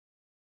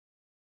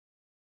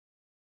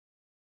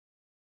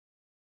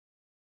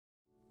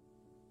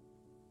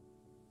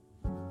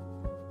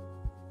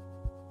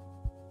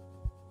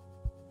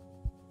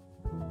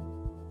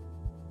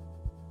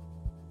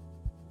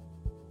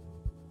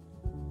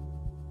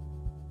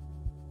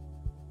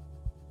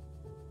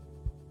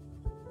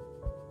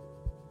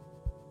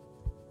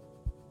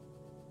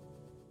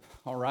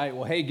All right.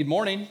 Well, hey, good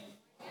morning.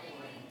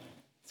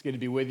 It's good to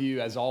be with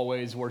you, as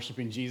always,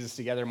 worshiping Jesus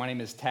together. My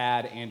name is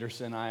Tad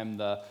Anderson. I am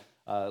the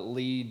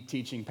lead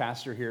teaching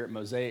pastor here at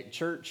Mosaic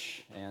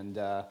Church, and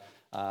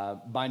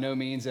by no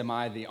means am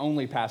I the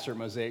only pastor at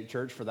Mosaic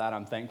Church. For that,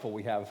 I'm thankful.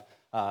 We have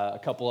a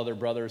couple other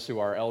brothers who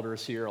are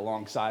elders here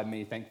alongside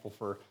me. Thankful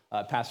for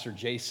Pastor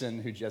Jason,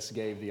 who just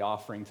gave the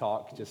offering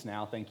talk just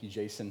now. Thank you,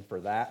 Jason, for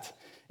that.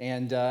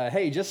 And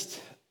hey,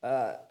 just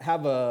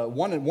have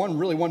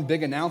one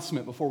big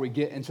announcement before we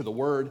get into the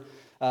Word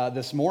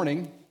this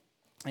morning.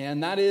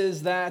 And that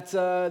is that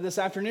this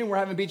afternoon we're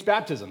having beach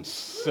baptisms.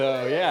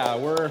 So yeah,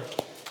 we're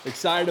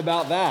excited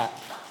about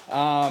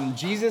that.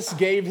 Jesus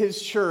gave his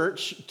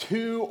church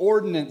two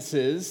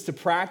ordinances to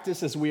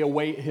practice as we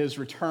await his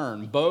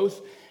return,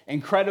 both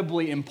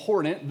incredibly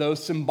important, though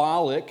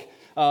symbolic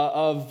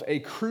of a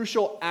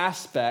crucial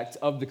aspect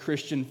of the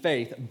Christian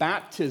faith.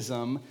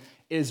 Baptism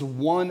is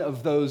one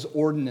of those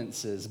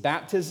ordinances.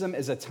 Baptism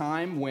is a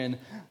time when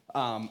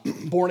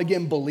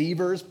born-again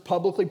believers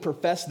publicly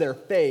profess their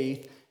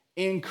faith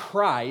in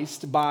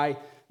Christ by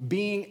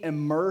being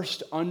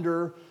immersed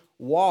under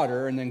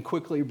water and then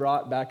quickly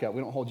brought back up.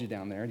 We don't hold you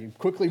down there. You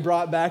quickly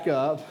brought back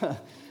up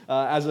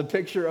as a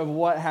picture of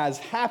what has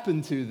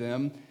happened to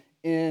them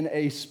in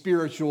a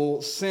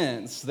spiritual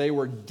sense. They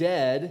were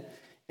dead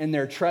in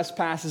their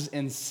trespasses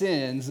and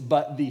sins,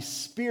 but the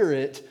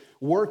Spirit,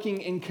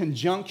 working in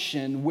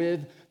conjunction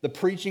with the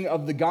preaching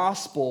of the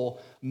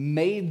gospel,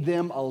 made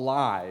them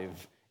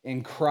alive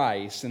in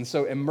Christ. And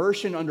so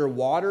immersion under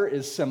water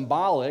is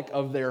symbolic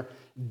of their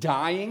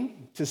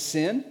dying to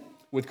sin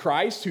with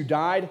Christ, who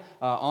died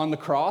on the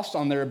cross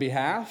on their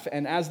behalf.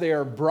 And as they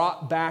are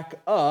brought back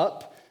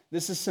up,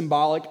 this is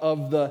symbolic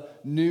of the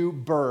new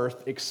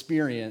birth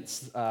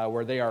experience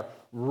where they are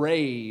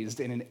raised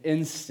in an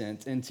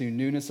instant into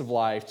newness of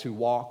life to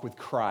walk with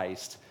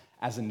Christ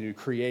as a new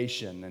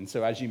creation. And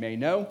so as you may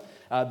know,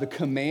 the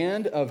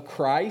command of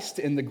Christ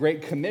in the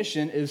Great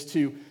Commission is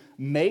to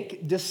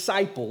make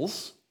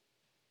disciples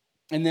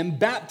and then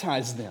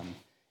baptize them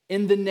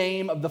in the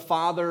name of the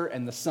Father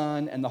and the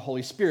Son and the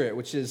Holy Spirit,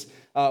 which is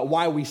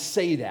why we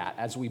say that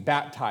as we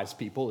baptize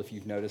people, if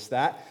you've noticed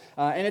that.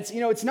 And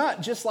it's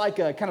not just like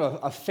a kind of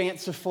a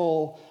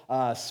fanciful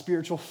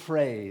spiritual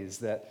phrase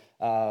that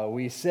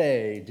we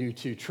say due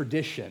to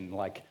tradition.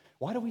 Like,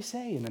 why do we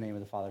say in the name of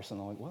the Father, Son, and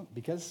the Holy Spirit? Well,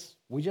 because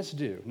we just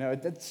do. No,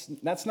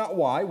 that's not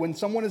why. When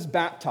someone is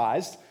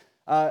baptized,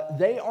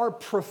 they are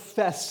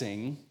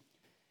professing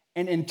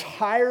an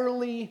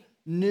entirely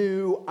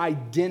new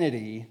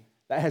identity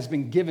that has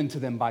been given to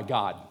them by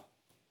God.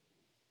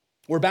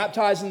 We're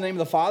baptized in the name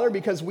of the Father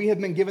because we have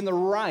been given the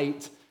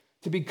right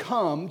to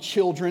become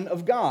children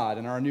of God.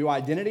 And our new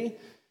identity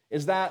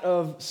is that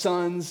of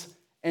sons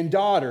and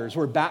daughters.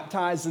 We're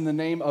baptized in the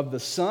name of the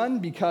Son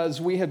because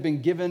we have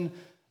been given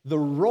the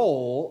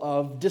role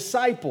of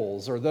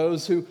disciples, or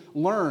those who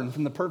learn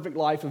from the perfect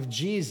life of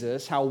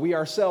Jesus how we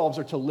ourselves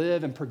are to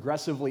live and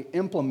progressively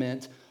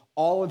implement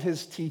all of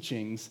his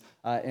teachings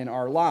in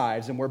our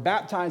lives. And we're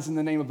baptized in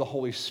the name of the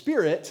Holy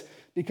Spirit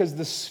because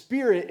the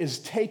Spirit is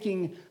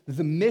taking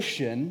the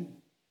mission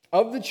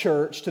of the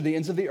church to the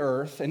ends of the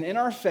earth. And in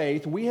our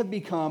faith, we have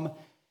become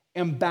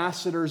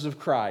ambassadors of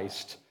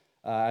Christ,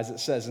 as it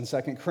says in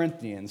 2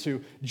 Corinthians,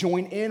 who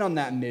join in on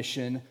that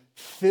mission,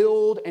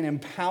 filled and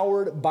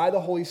empowered by the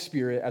Holy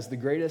Spirit as the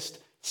greatest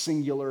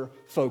singular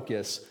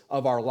focus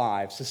of our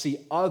lives, to see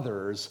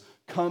others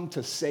come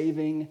to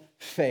saving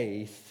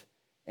faith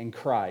in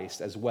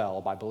Christ as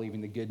well by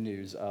believing the good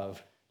news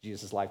of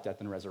Jesus' life, death,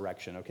 and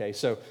resurrection, okay?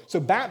 So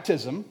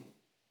baptism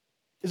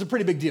is a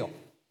pretty big deal,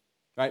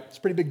 right? It's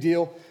a pretty big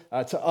deal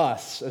to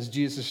us as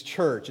Jesus'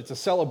 church. It's a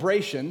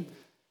celebration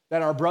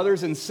that our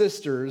brothers and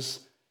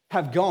sisters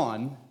have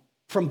gone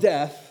from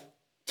death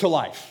to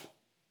life,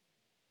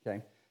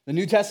 okay? The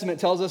New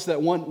Testament tells us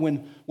that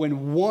when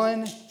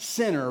one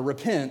sinner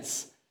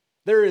repents,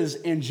 there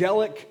is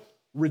angelic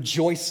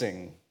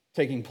rejoicing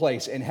taking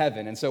place in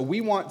heaven. And so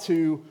we want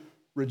to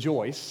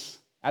rejoice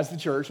as the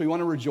church. We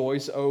want to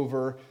rejoice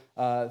over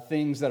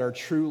things that are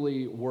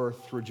truly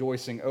worth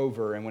rejoicing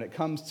over. And when it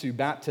comes to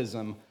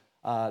baptism,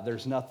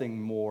 there's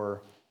nothing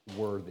more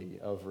worthy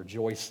of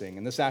rejoicing.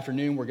 And this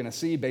afternoon, we're going to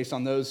see, based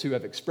on those who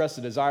have expressed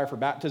a desire for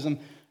baptism,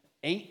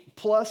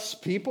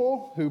 8+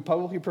 people who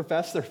publicly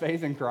profess their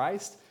faith in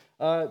Christ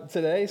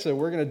today. So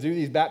we're going to do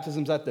these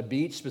baptisms at the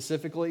beach,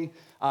 specifically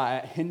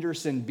at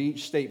Henderson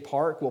Beach State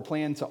Park. We'll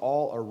plan to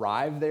all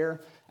arrive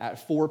there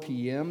at 4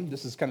 p.m.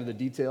 This is kind of the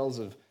details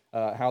of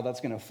how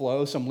that's going to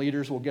flow. Some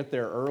leaders will get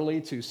there early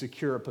to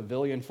secure a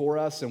pavilion for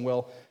us, and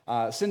we'll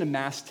send a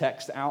mass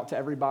text out to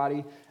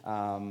everybody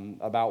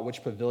about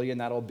which pavilion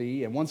that'll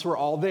be. And once we're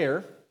all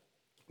there,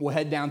 we'll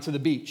head down to the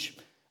beach.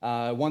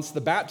 Once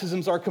the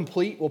baptisms are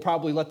complete, we'll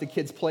probably let the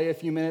kids play a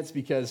few minutes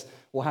because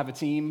we'll have a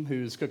team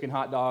who's cooking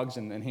hot dogs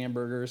and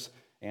hamburgers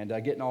and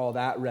getting all of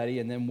that ready.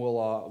 And then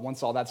we'll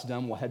once all that's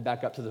done, we'll head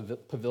back up to the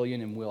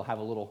pavilion and we'll have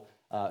a little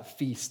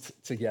feast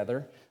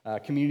together.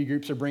 Community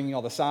groups are bringing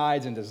all the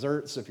sides and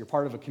desserts. So if you're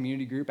part of a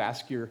community group,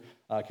 ask your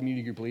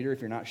community group leader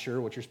if you're not sure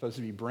what you're supposed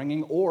to be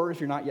bringing, or if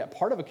you're not yet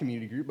part of a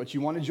community group but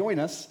you want to join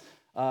us,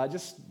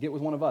 just get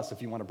with one of us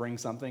if you want to bring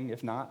something.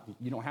 If not,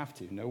 you don't have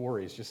to. No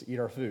worries. Just eat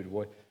our food.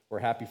 We're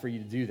happy for you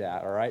to do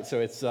that, all right? So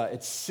it's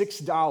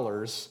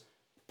 $6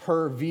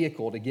 per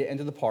vehicle to get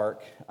into the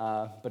park,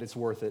 but it's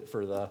worth it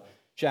for the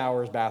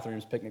showers,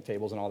 bathrooms, picnic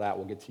tables, and all that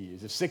we'll get to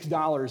use. If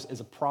 $6 is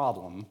a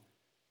problem,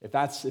 if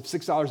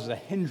 $6 is a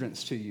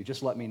hindrance to you,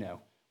 just let me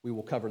know. We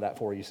will cover that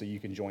for you so you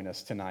can join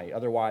us tonight.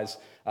 Otherwise,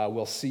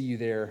 we'll see you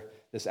there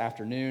this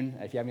afternoon.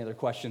 If you have any other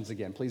questions,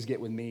 again, please get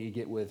with me,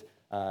 get with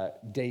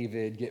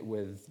David, get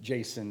with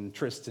Jason,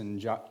 Tristan,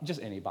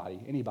 just anybody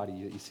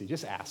that you see.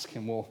 Just ask,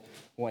 and we'll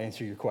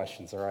answer your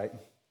questions, all right?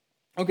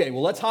 Okay,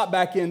 well, let's hop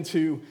back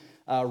into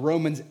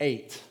Romans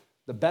 8,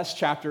 the best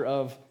chapter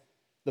of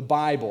the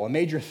Bible. A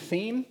major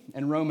theme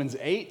in Romans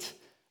 8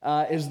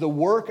 is the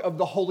work of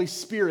the Holy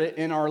Spirit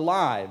in our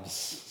lives.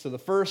 So the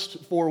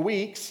first 4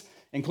 weeks,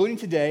 including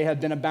today, have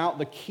been about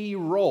the key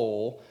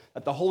role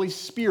that the Holy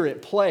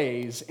Spirit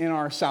plays in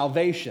our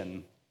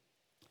salvation.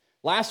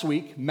 Last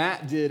week,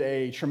 Matt did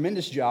a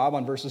tremendous job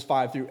on verses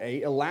 5 through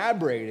 8,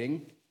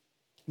 elaborating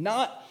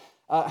not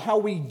how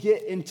we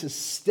get into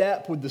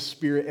step with the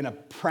Spirit in a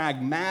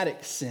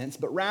pragmatic sense,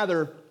 but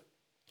rather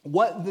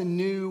what the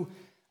new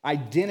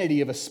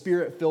identity of a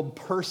Spirit-filled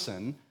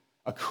person,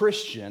 a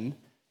Christian,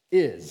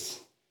 is.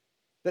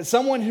 That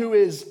someone who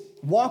is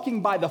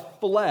walking by the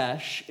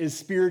flesh is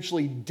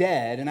spiritually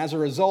dead, and as a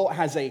result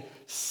has a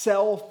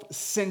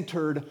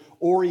self-centered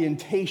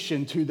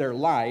orientation to their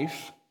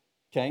life,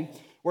 okay?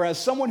 Whereas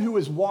someone who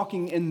is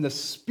walking in the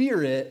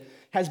Spirit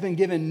has been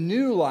given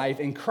new life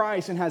in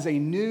Christ and has a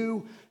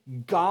new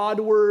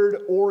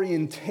Godward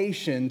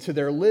orientation to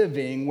their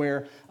living,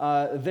 where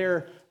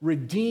their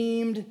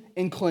redeemed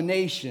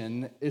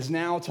inclination is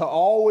now to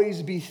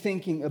always be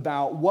thinking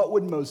about what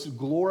would most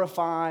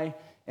glorify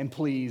and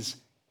please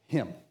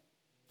Him.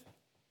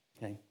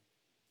 Okay?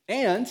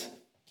 And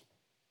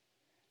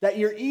that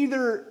you're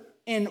either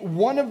in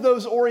one of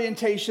those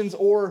orientations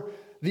or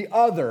the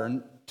other.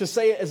 And to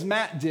say it as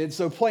Matt did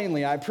so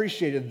plainly, I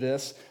appreciated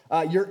this.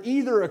 You're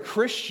either a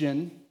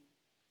Christian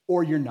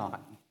or you're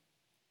not.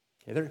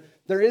 Okay?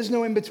 There is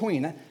no in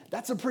between.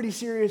 That's a pretty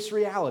serious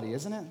reality,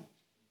 isn't it?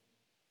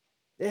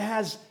 It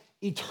has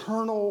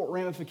eternal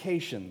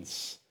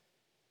ramifications.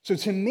 So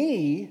to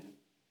me,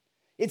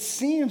 it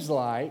seems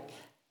like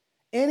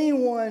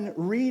anyone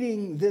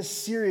reading this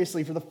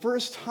seriously for the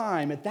first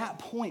time at that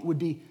point would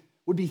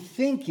be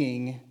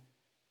thinking,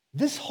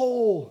 this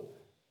whole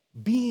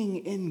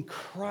being in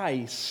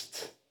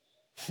Christ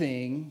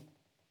thing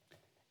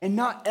and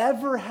not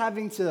ever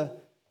having to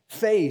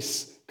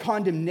face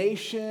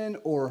condemnation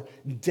or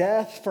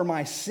death for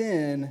my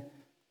sin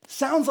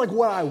sounds like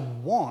what I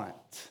want.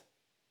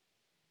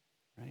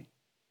 Right?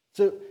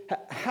 So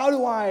how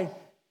do I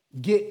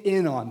get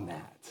in on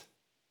that?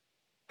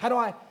 How do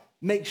I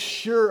make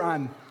sure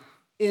I'm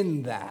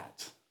in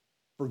that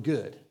for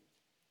good?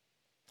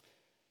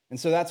 And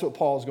so that's what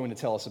Paul is going to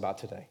tell us about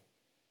today.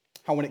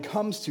 How when it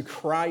comes to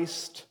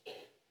Christ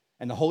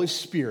and the Holy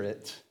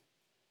Spirit,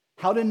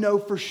 how to know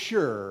for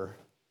sure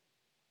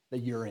that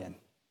you're in.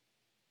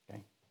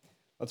 Okay?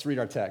 Let's read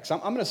our text. I'm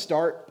going to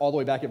start all the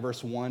way back at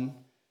verse 1,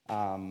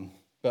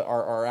 but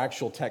our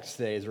actual text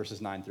today is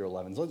verses 9 through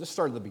 11. So let's just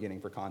start at the beginning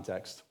for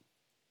context.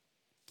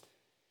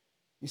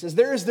 He says,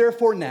 "There is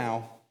therefore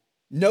now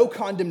no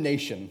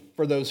condemnation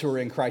for those who are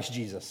in Christ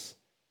Jesus.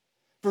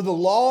 For the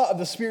law of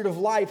the Spirit of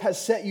life has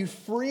set you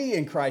free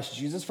in Christ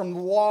Jesus from the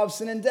law of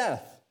sin and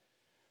death.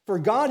 For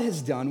God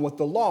has done what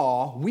the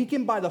law,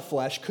 weakened by the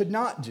flesh, could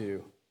not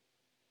do.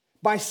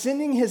 By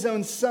sending His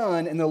own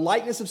Son in the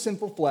likeness of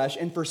sinful flesh,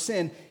 and for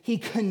sin, He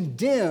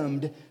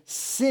condemned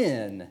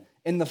sin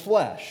in the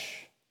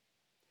flesh,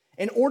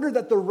 in order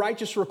that the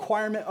righteous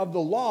requirement of the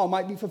law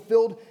might be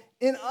fulfilled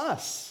in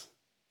us,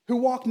 who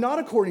walk not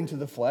according to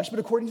the flesh, but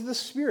according to the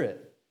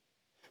Spirit.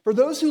 For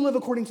those who live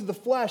according to the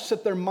flesh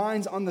set their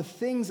minds on the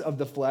things of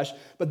the flesh,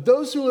 but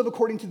those who live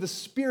according to the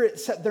Spirit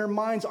set their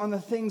minds on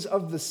the things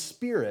of the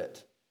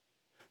Spirit.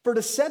 For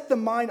to set the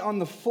mind on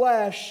the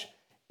flesh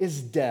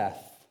is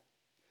death,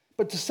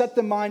 but to set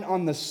the mind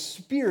on the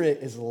Spirit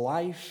is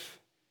life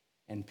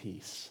and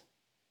peace.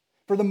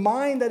 For the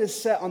mind that is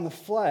set on the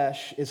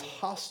flesh is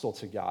hostile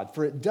to God,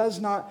 for it does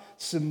not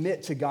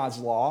submit to God's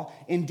law.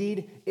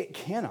 Indeed, it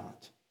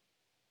cannot.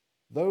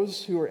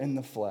 Those who are in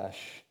the flesh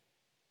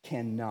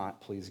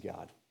cannot please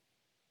God.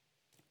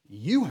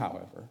 You,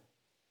 however,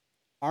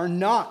 are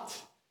not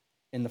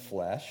in the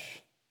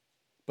flesh,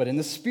 but in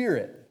the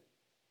Spirit,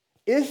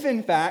 if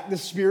in fact the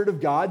Spirit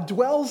of God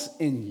dwells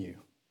in you.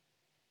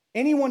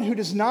 Anyone who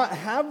does not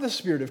have the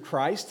Spirit of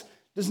Christ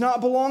does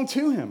not belong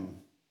to Him.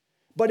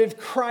 But if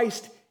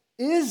Christ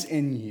is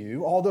in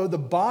you, although the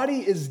body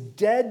is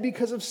dead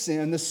because of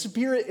sin, the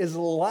Spirit is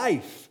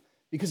life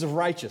because of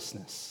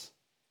righteousness.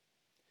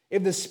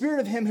 If the Spirit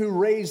of him who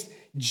raised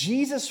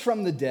Jesus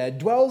from the dead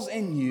dwells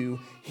in you,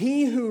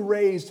 he who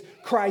raised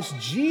Christ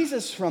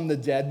Jesus from the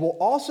dead will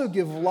also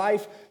give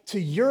life to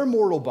your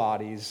mortal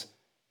bodies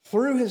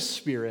through his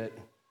Spirit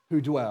who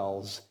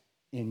dwells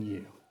in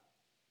you.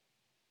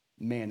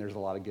 Man, there's a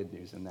lot of good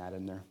news in that,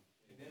 isn't there?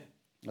 Amen.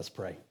 Let's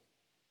pray.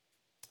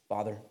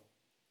 Father,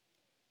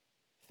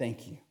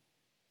 thank you,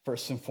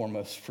 first and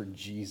foremost, for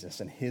Jesus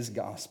and his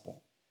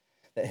gospel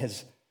that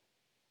has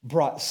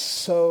brought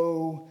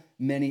so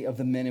many of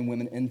the men and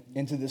women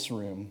into this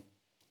room,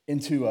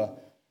 into a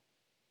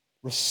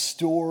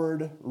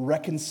restored,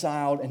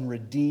 reconciled, and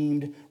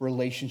redeemed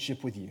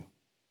relationship with you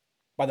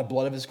by the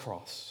blood of his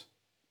cross,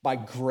 by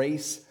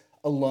grace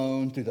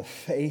alone, through the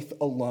faith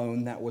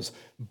alone that was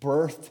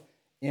birthed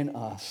in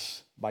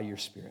us by your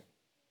Spirit.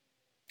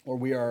 Lord,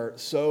 we are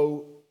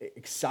so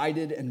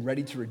excited and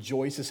ready to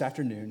rejoice this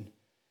afternoon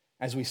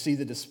as we see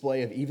the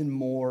display of even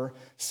more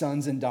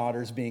sons and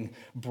daughters being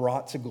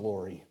brought to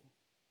glory,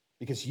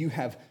 because you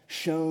have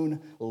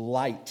shown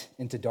light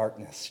into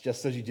darkness,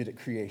 just as you did at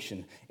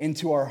creation,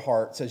 into our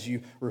hearts as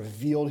you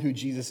revealed who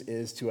Jesus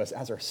is to us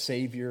as our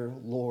Savior,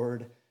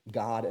 Lord,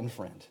 God, and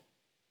friend.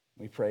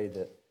 We pray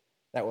that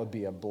that would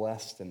be a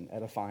blessed and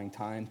edifying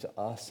time to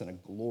us and a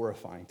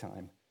glorifying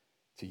time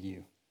to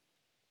you.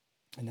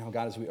 And now,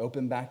 God, as we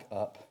open back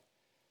up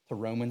to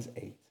Romans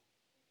 8,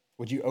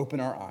 would you open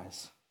our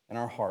eyes and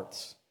our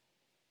hearts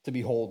to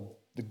behold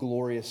the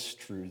glorious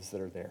truths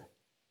that are there?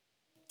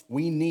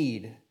 We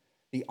need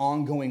the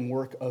ongoing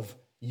work of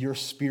your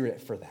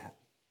Spirit for that.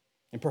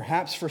 And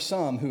perhaps for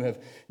some who have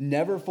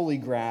never fully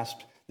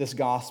grasped this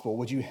gospel,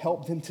 would you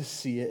help them to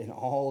see it in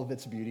all of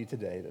its beauty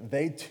today, that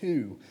they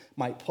too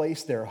might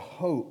place their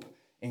hope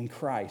in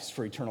Christ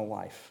for eternal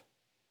life?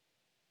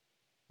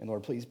 And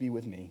Lord, please be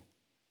with me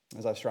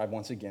as I strive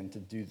once again to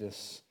do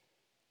this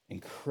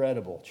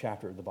incredible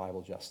chapter of the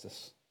Bible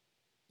justice.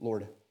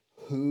 Lord,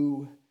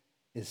 who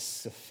is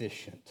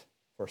sufficient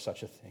for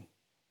such a thing?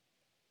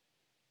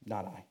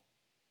 Not I,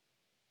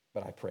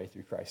 but I pray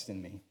through Christ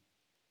in me.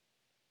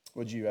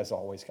 Would you, as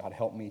always, God,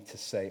 help me to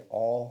say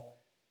all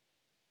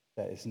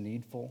that is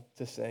needful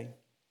to say,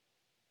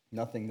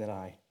 nothing that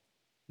I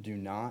do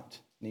not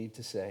need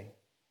to say,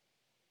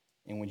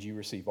 and would you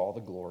receive all the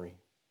glory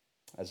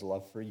as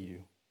love for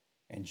you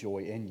and joy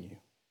in you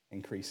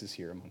increases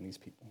here among these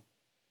people.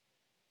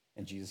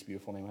 In Jesus'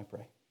 beautiful name I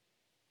pray.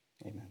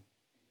 Amen.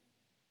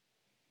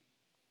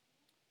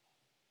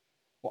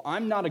 Well,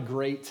 I'm not a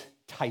great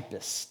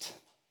typist.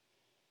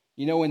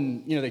 You know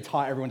when they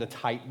taught everyone to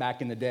type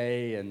back in the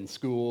day in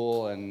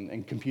school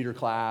and computer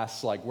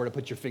class, like where to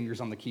put your fingers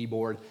on the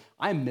keyboard?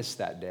 I missed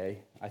that day,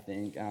 I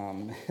think.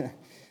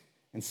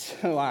 And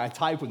so I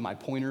type with my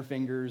pointer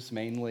fingers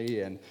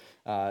mainly, and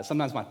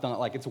sometimes my thumb,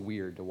 like it's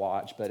weird to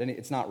watch, but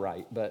it's not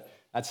right. But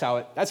that's how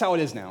it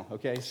is now,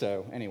 okay?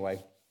 So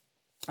anyway,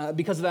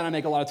 because of that, I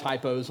make a lot of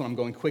typos when I'm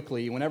going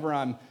quickly. Whenever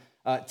I'm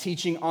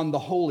teaching on the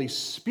Holy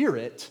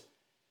Spirit,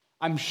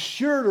 I'm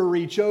sure to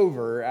reach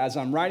over as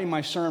I'm writing my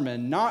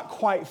sermon, not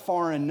quite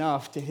far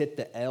enough to hit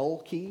the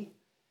L key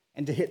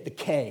and to hit the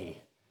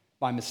K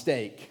by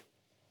mistake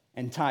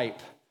and type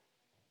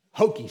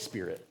Hokey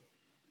Spirit,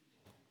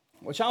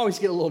 which I always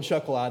get a little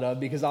chuckle out of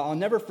because I'll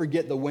never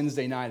forget the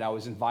Wednesday night I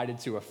was invited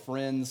to a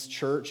friend's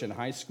church in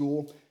high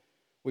school.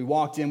 We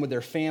walked in with their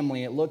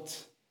family. It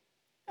looked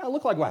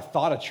like what I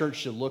thought a church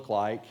should look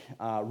like,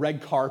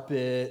 red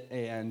carpet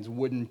and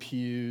wooden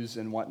pews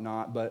and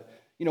whatnot, but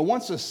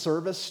once the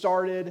service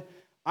started,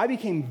 I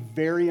became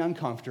very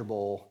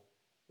uncomfortable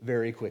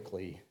very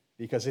quickly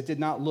because it did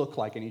not look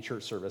like any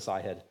church service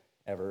I had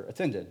ever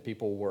attended.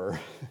 People were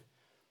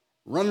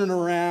running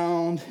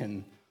around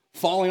and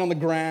falling on the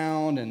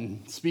ground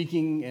and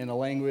speaking in a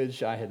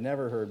language I had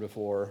never heard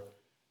before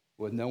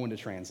with no one to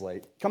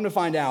translate. Come to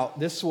find out,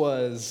 this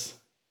was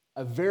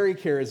a very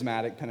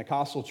charismatic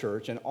Pentecostal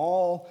church, and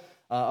all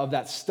of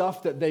that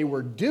stuff that they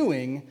were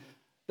doing,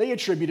 they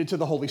attributed to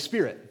the Holy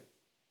Spirit.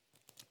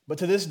 But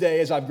to this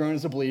day, as I've grown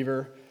as a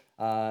believer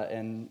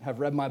and have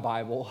read my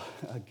Bible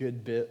a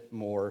good bit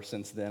more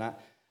since then,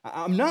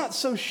 I'm not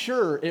so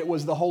sure it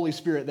was the Holy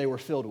Spirit they were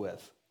filled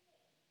with.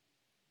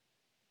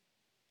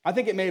 I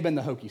think it may have been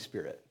the Hokey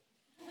Spirit.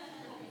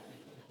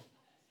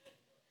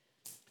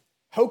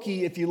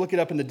 Hokey, if you look it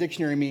up in the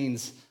dictionary,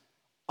 means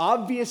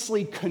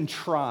obviously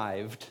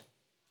contrived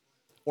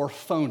or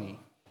phony.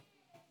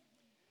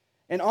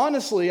 And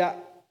honestly,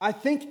 I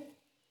think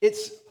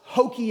it's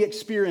hokey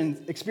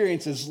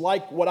experiences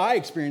like what I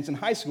experienced in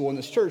high school in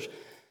this church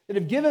that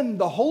have given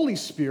the Holy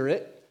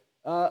Spirit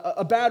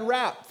a bad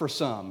rap for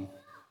some.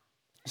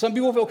 Some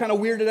people feel kind of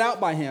weirded out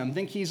by him,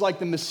 think he's like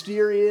the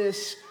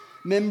mysterious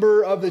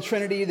member of the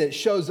Trinity that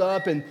shows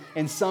up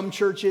in some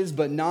churches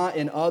but not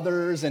in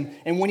others. And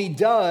when he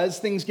does,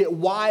 things get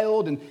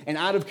wild and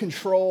out of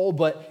control,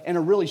 but in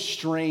a really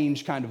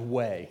strange kind of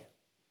way.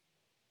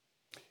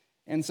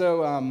 And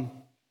so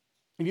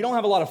if you don't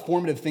have a lot of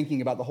formative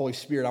thinking about the Holy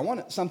Spirit, I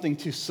want something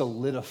to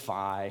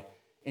solidify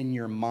in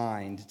your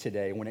mind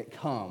today when it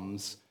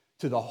comes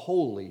to the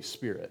Holy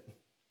Spirit.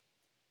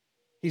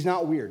 He's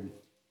not weird.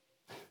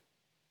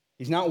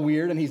 He's not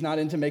weird, and he's not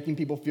into making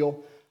people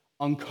feel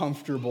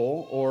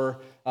uncomfortable or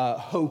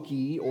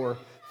hokey or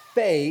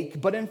fake,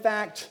 but in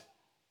fact,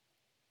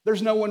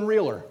 there's no one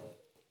realer.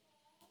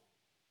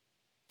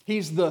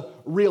 He's the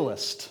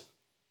realist,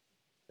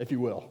 if you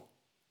will.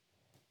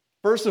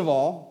 First of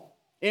all,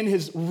 in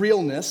his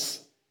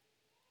realness,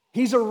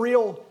 he's a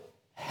real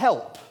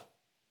help.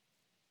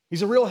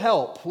 He's a real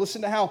help.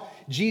 Listen to how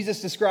Jesus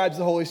describes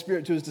the Holy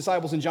Spirit to his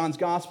disciples in John's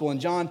Gospel. In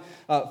John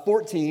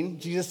 14,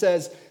 Jesus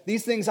says,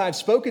 "These things I've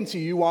spoken to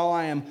you while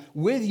I am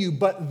with you,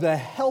 but the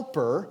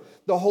Helper,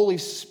 the Holy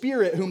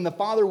Spirit, whom the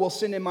Father will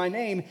send in my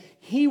name,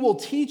 he will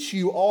teach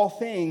you all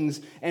things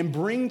and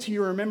bring to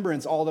your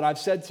remembrance all that I've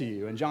said to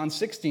you." In John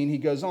 16, he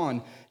goes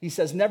on. He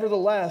says,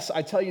 "Nevertheless,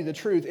 I tell you the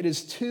truth, it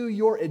is to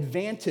your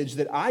advantage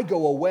that I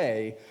go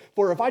away.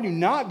 For if I do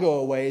not go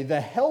away,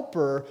 the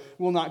Helper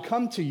will not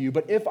come to you.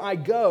 But if I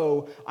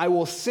go, I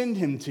will send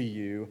him to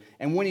you.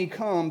 And when he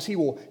comes, he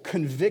will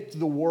convict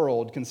the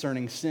world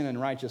concerning sin and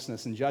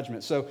righteousness and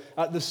judgment." So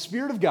the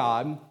Spirit of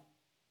God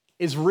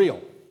is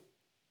real.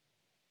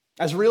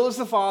 As real as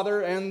the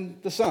Father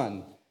and the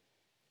Son.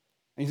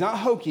 And he's not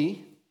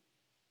hokey.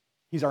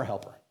 He's our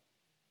helper.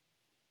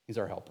 He's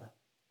our helper.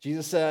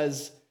 Jesus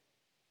says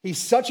he's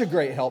such a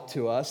great help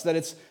to us that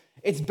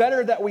it's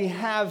better that we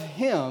have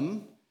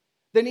him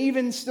than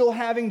even still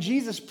having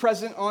Jesus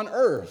present on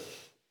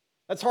earth.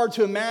 That's hard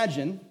to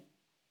imagine,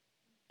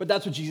 but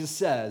that's what Jesus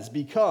says,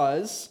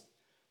 because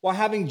while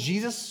having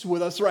Jesus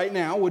with us right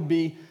now would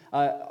be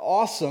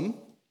awesome,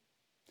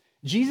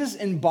 Jesus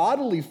in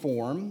bodily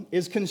form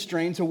is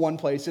constrained to one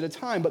place at a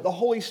time, but the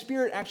Holy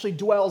Spirit actually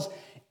dwells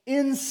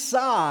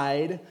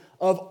inside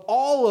of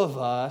all of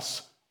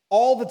us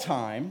all the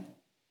time,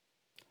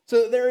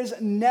 so that there is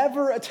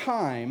never a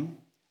time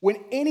when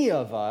any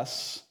of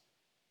us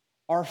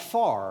are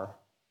far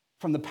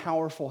from the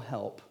powerful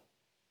help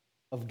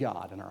of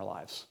God in our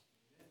lives.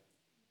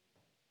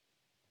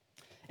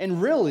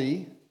 And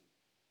really,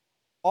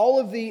 all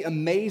of the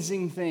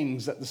amazing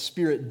things that the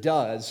Spirit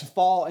does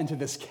fall into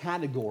this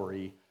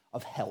category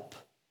of help.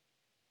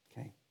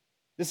 Okay?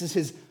 This is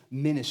his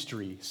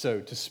ministry, so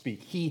to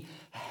speak. He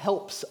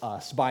helps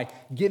us by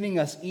giving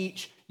us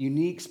each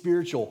unique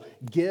spiritual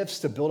gifts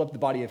to build up the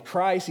body of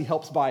Christ. He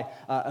helps by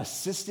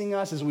assisting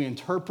us as we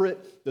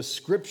interpret the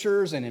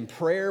scriptures and in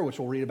prayer, which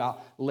we'll read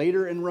about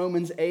later in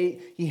Romans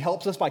 8. He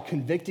helps us by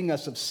convicting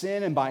us of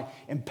sin and by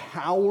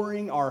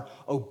empowering our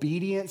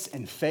obedience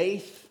and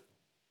faith.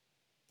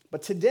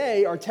 But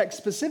today, our text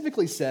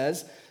specifically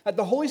says that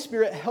the Holy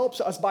Spirit helps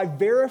us by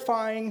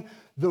verifying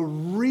the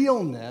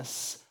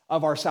realness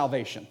of our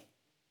salvation.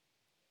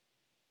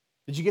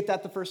 Did you get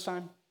that the first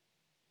time?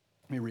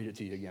 Let me read it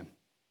to you again.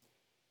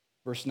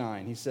 Verse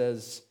 9, he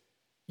says,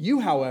 "You,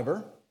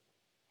 however,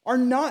 are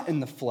not in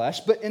the flesh,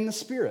 but in the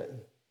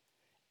Spirit,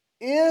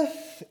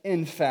 if,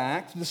 in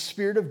fact, the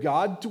Spirit of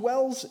God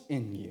dwells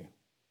in you.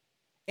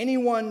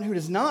 Anyone who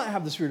does not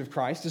have the Spirit of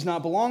Christ does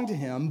not belong to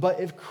him, but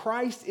if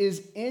Christ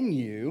is in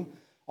you,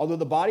 although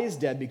the body is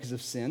dead because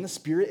of sin, the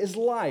Spirit is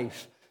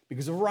life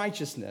because of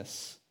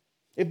righteousness.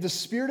 If the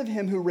Spirit of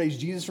him who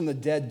raised Jesus from the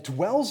dead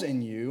dwells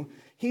in you,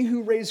 he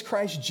who raised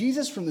Christ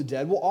Jesus from the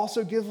dead will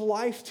also give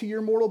life to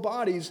your mortal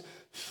bodies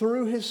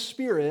through his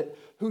Spirit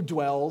who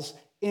dwells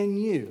in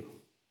you."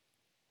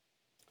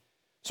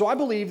 So I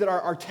believe that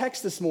our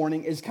text this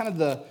morning is kind of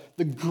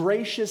the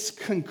gracious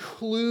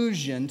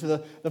conclusion to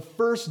the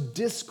first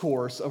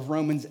discourse of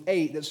Romans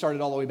 8 that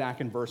started all the way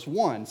back in verse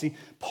 1. See,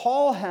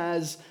 Paul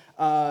has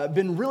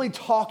been really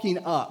talking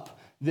up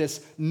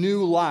this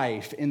new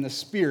life in the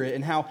Spirit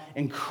and how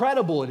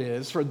incredible it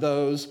is for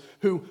those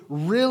who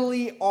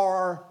really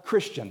are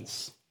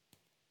Christians.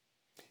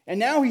 And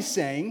now he's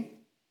saying,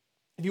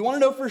 if you want to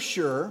know for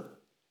sure,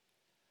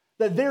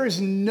 that there is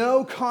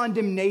no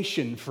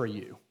condemnation for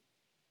you.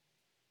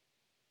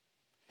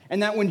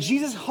 And that when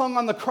Jesus hung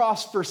on the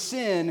cross for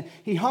sin,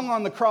 he hung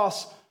on the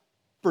cross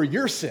for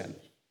your sin.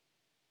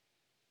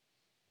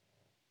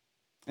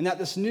 And that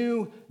this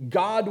new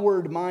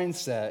Godward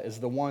mindset is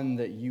the one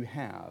that you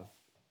have.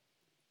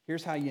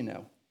 Here's how you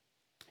know.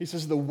 He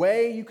says, the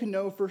way you can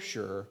know for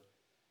sure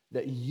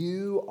that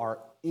you are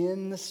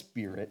in the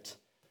Spirit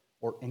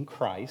or in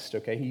Christ,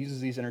 okay? He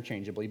uses these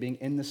interchangeably. Being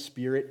in the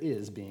Spirit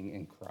is being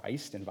in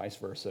Christ and vice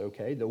versa,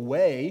 okay? The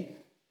way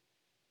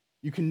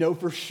you can know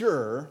for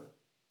sure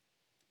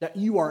that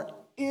you are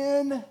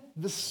in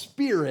the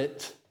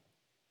Spirit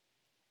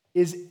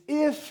is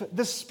if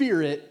the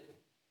Spirit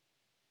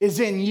is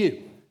in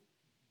you.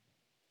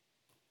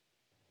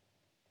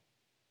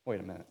 Wait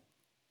a minute.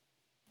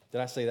 Did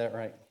I say that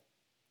right?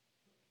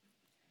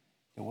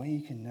 The way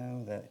you can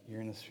know that you're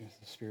in the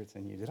Spirit's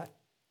in you. Did I?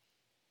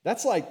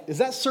 That's like, is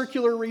that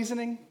circular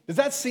reasoning? Does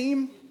that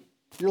seem?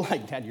 You're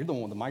like, Dad, you're the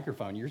one with the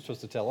microphone. You're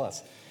supposed to tell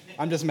us.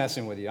 I'm just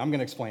messing with you. I'm going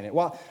to explain it.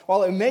 While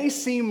it may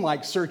seem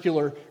like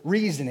circular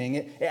reasoning,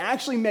 it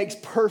actually makes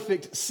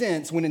perfect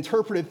sense when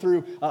interpreted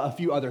through a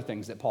few other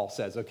things that Paul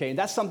says, okay? And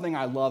that's something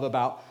I love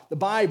about the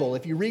Bible.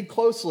 If you read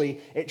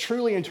closely, it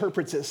truly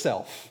interprets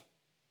itself.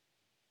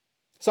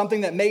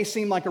 Something that may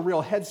seem like a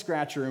real head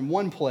scratcher in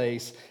one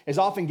place is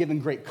often given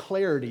great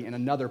clarity in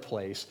another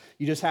place.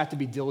 You just have to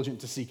be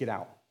diligent to seek it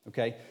out,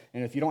 okay?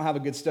 And if you don't have a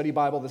good study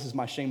Bible, this is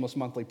my shameless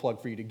monthly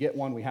plug for you to get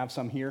one. We have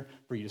some here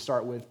for you to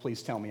start with.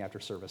 Please tell me after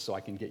service so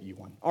I can get you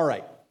one. All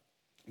right,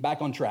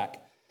 back on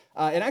track.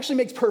 It actually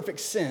makes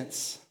perfect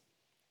sense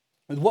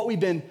with what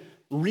we've been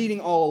reading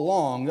all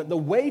along, that the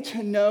way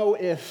to know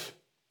if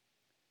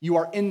you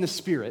are in the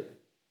Spirit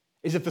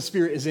is if the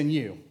Spirit is in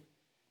you.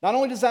 Not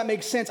only does that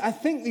make sense, I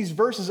think these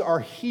verses are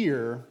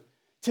here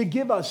to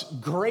give us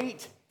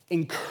great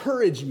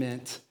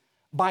encouragement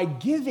by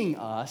giving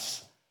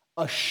us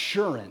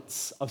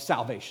assurance of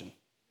salvation.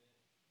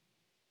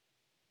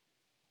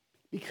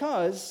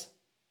 Because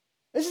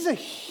this is a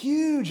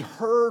huge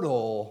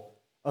hurdle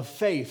of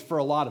faith for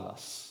a lot of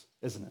us,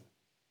 isn't it?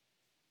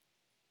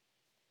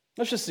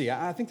 Let's just see.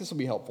 I think this will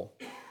be helpful.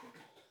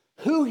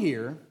 Who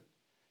here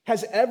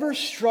has ever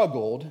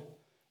struggled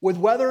with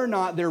whether or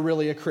not they're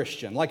really a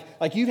Christian? Like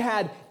you've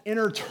had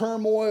inner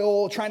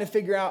turmoil trying to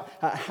figure out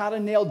how to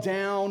nail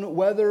down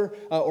whether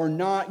or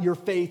not your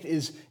faith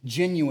is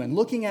genuine.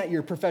 Looking at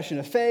your profession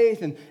of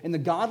faith and the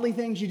godly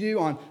things you do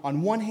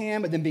on one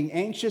hand, but then being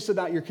anxious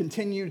about your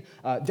continued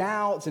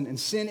doubts and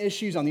sin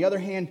issues on the other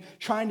hand,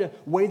 trying to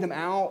weigh them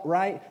out,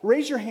 right?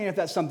 Raise your hand if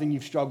that's something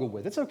you've struggled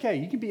with. It's okay.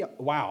 You can be,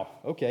 wow,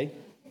 okay.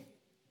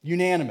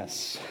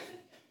 Unanimous.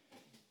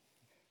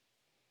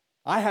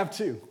 I have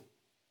too.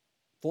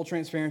 Full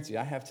transparency,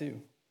 I have too.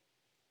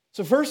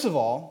 So first of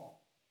all,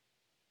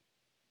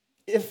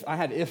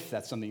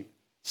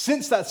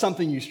 since that's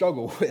something you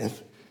struggle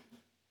with,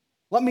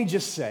 let me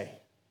just say,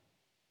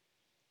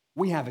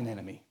 we have an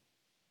enemy.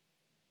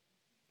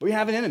 We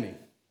have an enemy.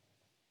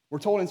 We're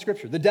told in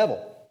Scripture, the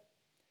devil.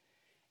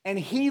 And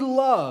he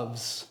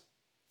loves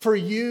for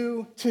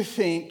you to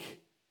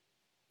think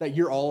that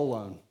you're all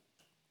alone.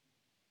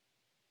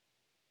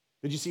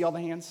 Did you see all the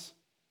hands?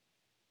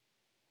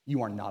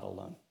 You are not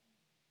alone.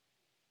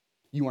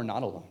 You are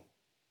not alone.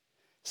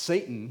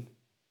 Satan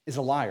is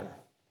a liar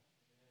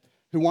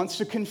who wants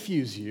to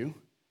confuse you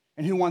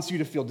and who wants you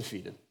to feel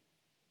defeated.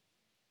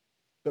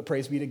 But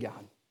praise be to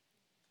God.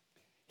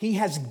 He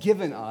has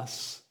given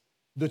us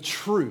the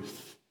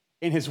truth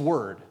in his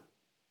word.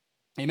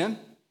 Amen?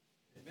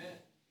 Amen.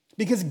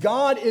 Because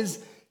God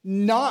is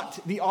not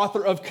the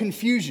author of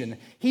confusion.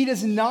 God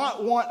does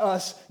not want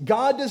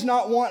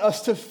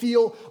us to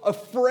feel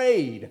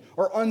afraid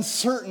or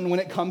uncertain when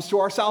it comes to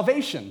our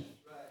salvation.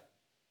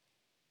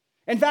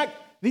 In fact,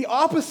 the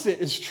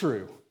opposite is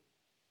true.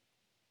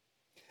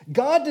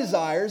 God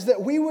desires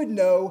that we would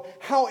know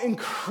how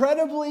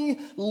incredibly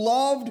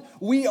loved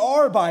we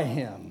are by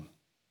him,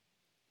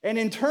 and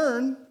in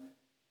turn,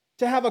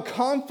 to have a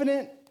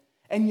confident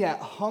and yet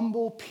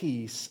humble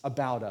peace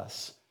about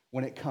us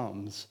when it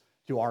comes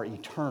to our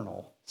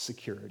eternal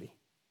security.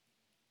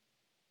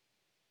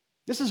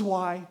 This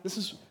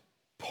is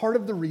part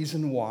of the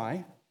reason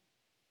why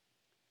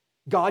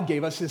God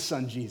gave us his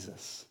son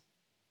Jesus.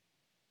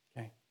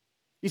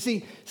 You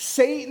see,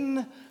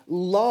 Satan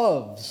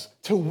loves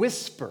to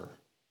whisper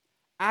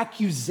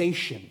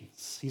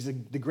accusations. He's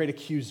the great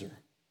accuser.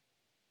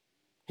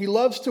 He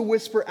loves to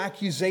whisper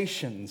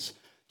accusations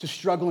to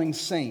struggling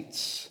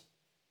saints.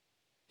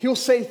 He'll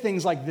say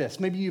things like this.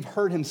 Maybe you've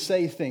heard him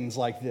say things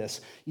like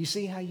this. You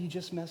see how you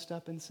just messed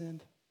up and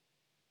sinned?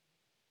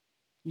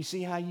 You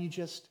see how you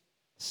just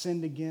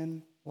sinned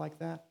again like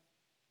that?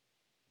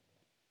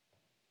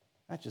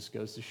 That just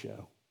goes to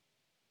show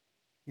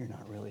you're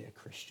not really a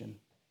Christian.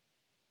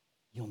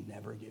 You'll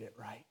never get it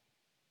right.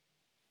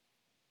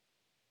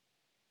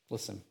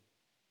 Listen,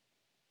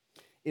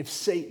 if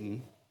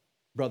Satan,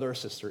 brother or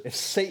sister, if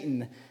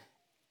Satan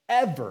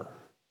ever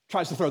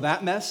tries to throw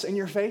that mess in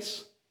your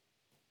face,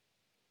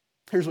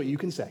 here's what you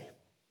can say.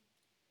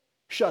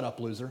 Shut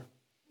up, loser.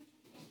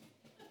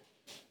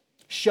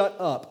 Shut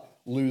up,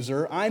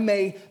 loser. I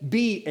may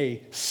be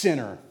a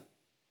sinner,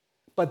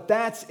 but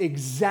that's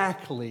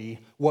exactly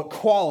what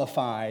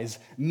qualifies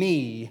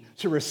me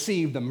to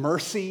receive the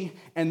mercy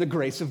and the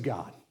grace of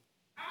God.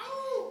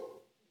 Ow!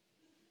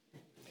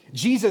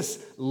 Jesus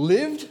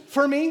lived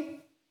for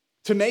me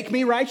to make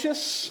me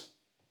righteous.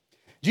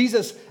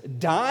 Jesus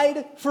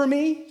died for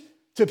me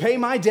to pay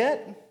my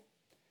debt.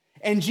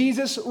 And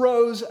Jesus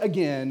rose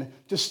again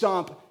to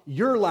stomp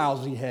your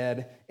lousy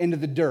head into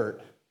the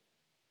dirt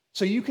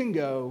so you can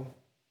go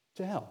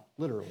to hell,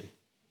 literally.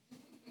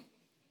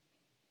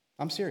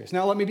 I'm serious.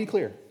 Now, let me be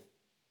clear.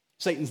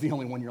 Satan's the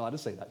only one you're allowed to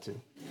say that to.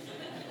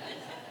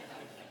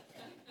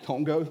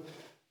 Don't go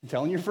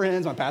telling your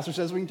friends, my pastor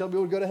says we can tell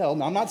people to go to hell.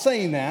 No, I'm not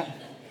saying that.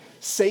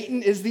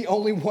 Satan is the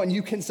only one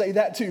you can say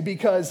that to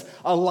because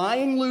a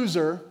lying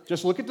loser,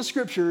 just look at the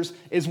scriptures,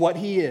 is what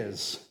he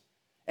is.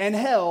 And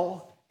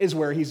hell is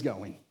where he's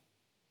going.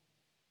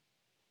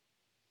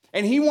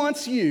 And he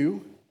wants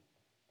you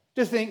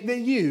to think that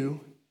you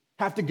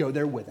have to go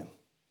there with him.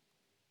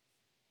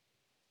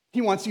 He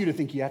wants you to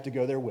think you have to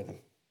go there with him.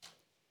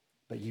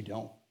 But you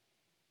don't.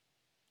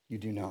 You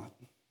do not.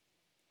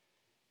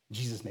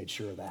 Jesus made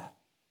sure of that.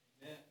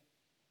 Amen.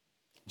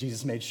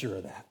 Jesus made sure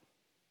of that.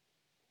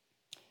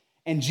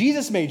 And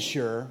Jesus made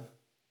sure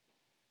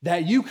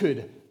that you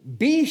could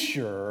be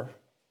sure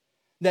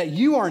that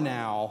you are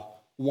now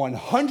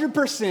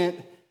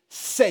 100%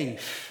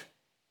 safe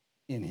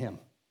in him.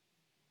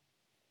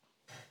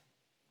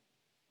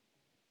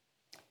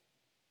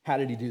 How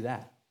did he do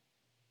that?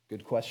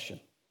 Good question.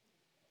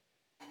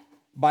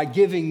 By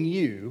giving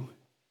you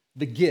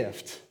the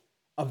gift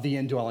of the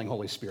indwelling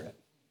Holy Spirit.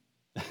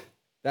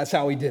 That's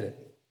how he did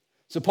it.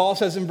 So Paul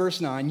says in verse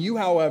 9, you,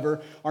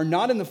 however, are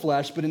not in the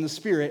flesh, but in the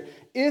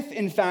Spirit, if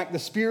in fact the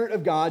Spirit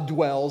of God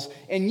dwells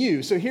in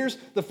you. So here's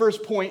the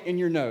first point in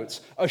your notes.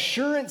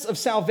 Assurance of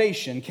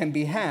salvation can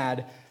be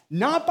had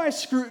not by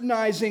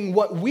scrutinizing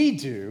what we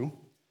do,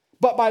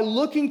 but by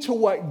looking to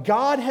what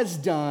God has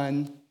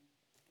done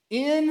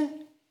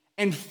in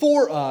and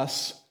for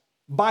us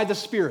by the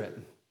Spirit.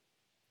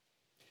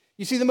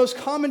 You see, the most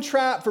common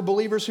trap for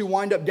believers who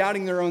wind up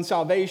doubting their own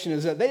salvation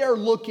is that they are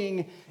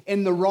looking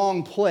in the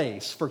wrong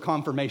place for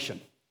confirmation.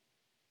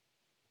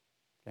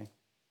 Okay?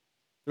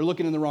 They're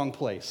looking in the wrong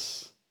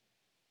place.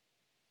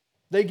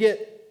 They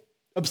get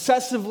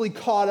obsessively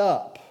caught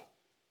up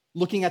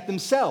looking at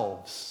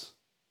themselves.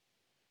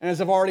 And as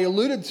I've already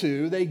alluded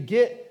to, they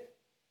get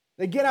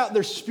out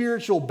their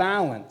spiritual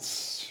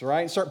balance,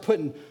 right? Start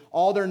putting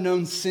all their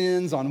known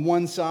sins on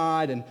one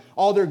side and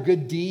all their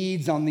good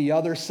deeds on the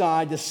other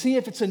side to see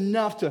if it's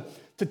enough to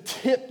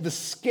tip the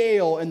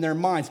scale in their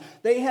minds.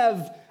 They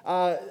have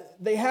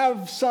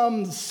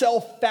some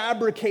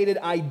self-fabricated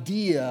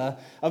idea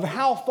of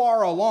how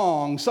far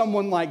along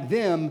someone like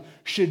them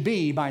should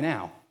be by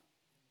now.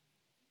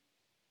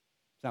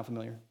 Sound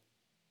familiar?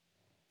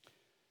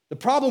 The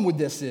problem with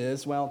this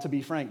is, well, to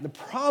be frank, the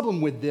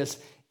problem with this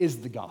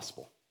is the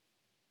gospel.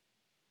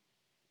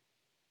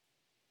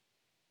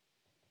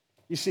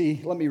 You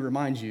see, let me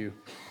remind you,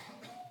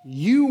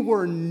 you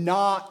were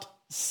not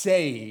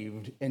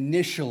saved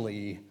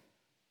initially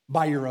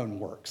by your own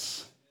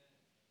works.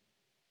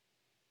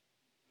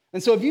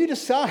 And so if you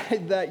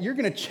decide that you're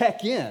going to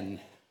check in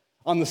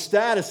on the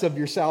status of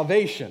your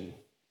salvation,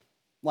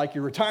 like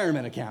your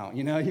retirement account,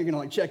 you're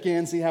going to check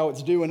in, see how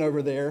it's doing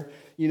over there,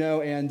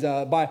 and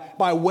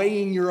by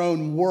weighing your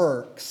own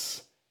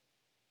works,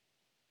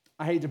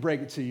 I hate to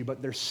break it to you,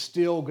 but they're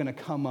still going to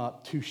come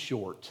up too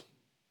short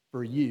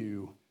for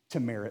you to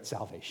merit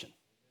salvation.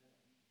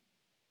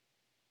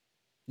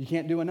 You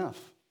can't do enough.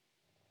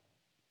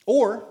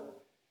 Or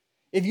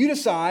if you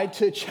decide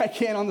to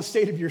check in on the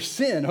state of your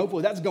sin,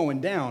 hopefully that's going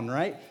down,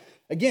 right?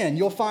 Again,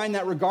 you'll find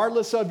that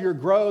regardless of your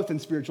growth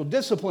and spiritual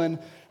discipline,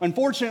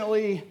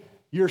 unfortunately,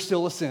 you're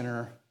still a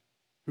sinner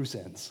who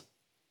sins.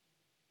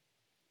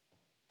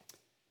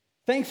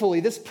 Thankfully,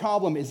 this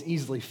problem is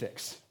easily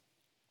fixed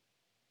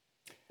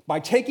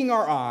by taking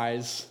our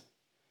eyes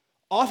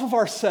off of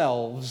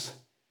ourselves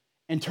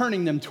and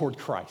turning them toward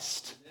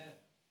Christ.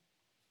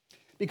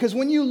 Because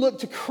when you look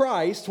to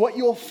Christ, what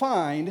you'll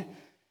find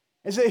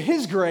is that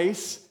his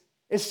grace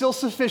is still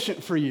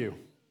sufficient for you.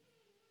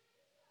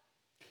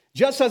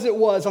 Just as it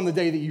was on the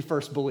day that you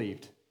first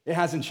believed. It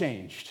hasn't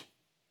changed.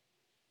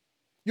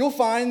 You'll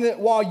find that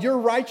while your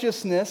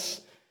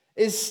righteousness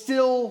is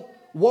still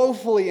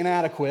woefully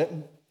inadequate,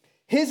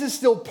 his is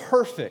still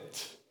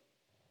perfect.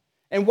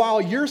 And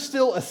while you're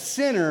still a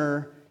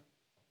sinner,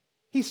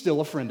 he's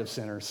still a friend of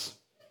sinners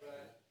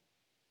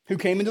who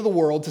came into the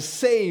world to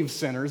save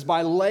sinners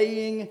by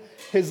laying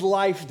his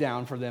life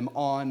down for them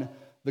on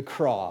the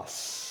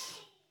cross.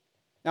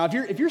 Now,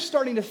 if you're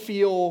starting to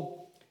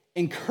feel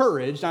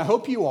encouraged, I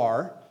hope you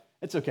are.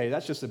 It's okay,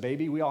 that's just a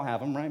baby. We all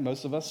have them, right?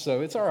 Most of us, so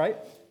it's all right.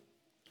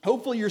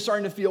 Hopefully you're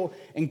starting to feel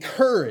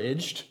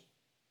encouraged,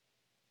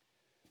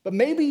 but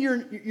maybe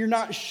you're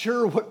not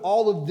sure what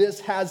all of this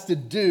has to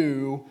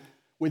do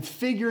with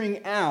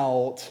figuring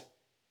out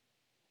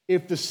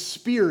if the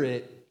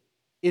Spirit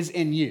is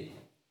in you.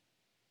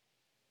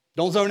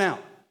 Don't zone out.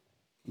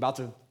 I'm about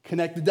to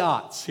connect the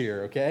dots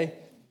here, okay?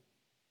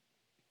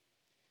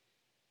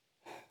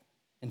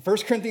 In 1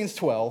 Corinthians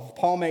 12,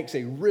 Paul makes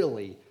a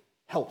really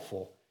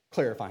helpful,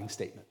 clarifying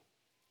statement.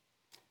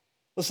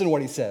 Listen to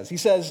what he says. He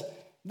says,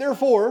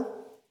 therefore,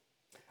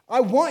 I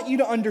want you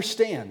to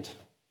understand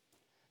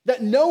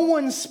that no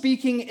one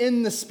speaking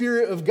in the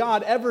Spirit of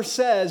God ever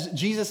says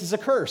Jesus is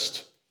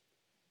accursed.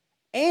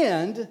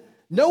 And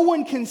no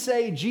one can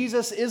say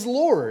Jesus is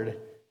Lord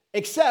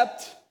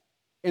except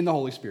in the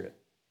Holy Spirit.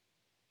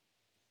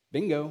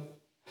 Bingo.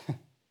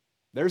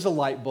 There's a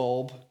light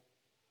bulb.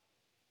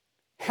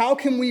 How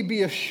can we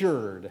be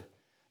assured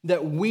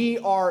that we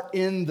are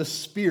in the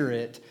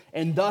Spirit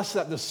and thus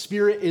that the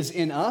Spirit is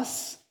in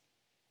us?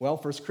 Well,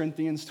 1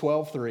 Corinthians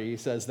 12:3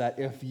 says that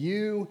if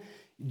you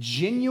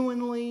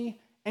genuinely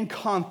and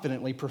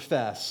confidently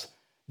profess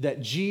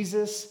that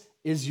Jesus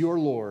is your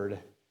Lord,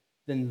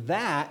 then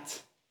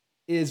that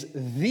is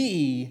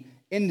the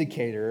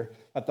indicator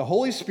that the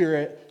Holy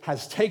Spirit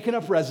has taken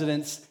up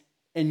residence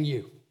in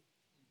you.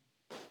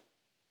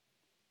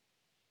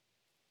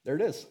 There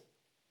it is.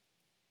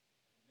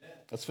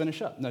 Let's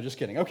finish up. No, just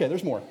kidding. Okay,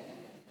 there's more.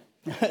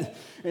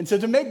 And so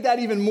to make that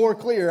even more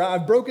clear,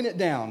 I've broken it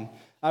down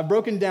I've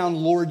broken down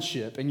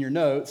lordship in your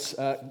notes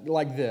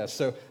like this.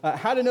 So,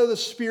 how to know the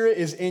Spirit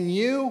is in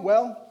you?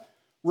 Well,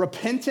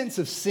 repentance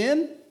of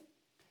sin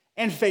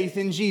and faith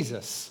in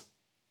Jesus.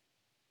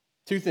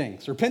 Two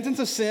things: repentance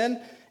of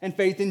sin and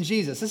faith in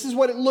Jesus. This is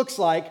what it looks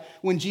like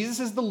when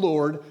Jesus is the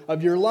Lord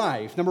of your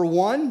life. Number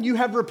one, you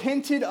have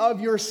repented of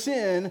your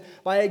sin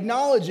by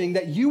acknowledging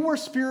that you were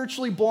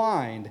spiritually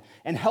blind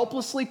and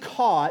helplessly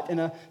caught in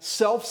a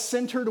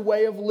self-centered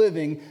way of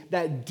living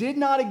that did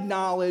not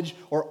acknowledge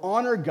or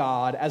honor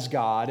God as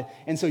God.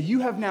 And so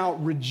you have now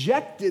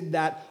rejected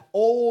that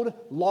old,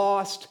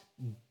 lost,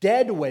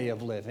 dead way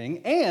of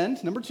living.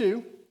 And number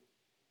two,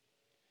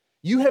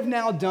 you have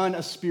now done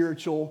a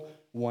spiritual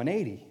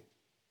 180.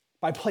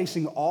 By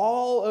placing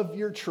all of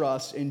your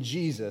trust in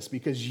Jesus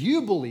because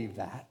you believe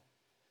that,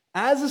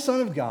 as the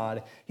Son of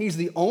God, He's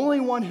the only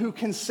one who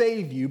can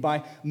save you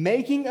by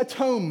making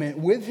atonement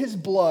with His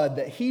blood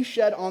that He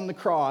shed on the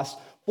cross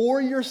for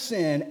your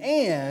sin,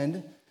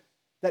 and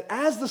that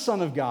as the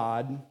Son of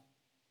God,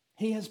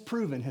 He has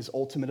proven His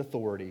ultimate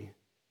authority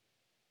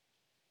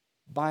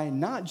by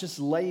not just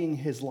laying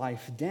His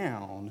life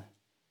down,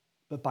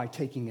 but by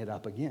taking it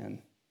up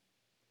again.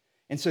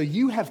 And so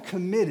you have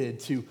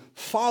committed to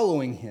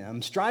following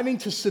Him, striving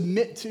to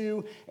submit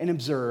to and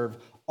observe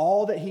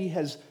all that He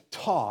has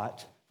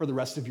taught for the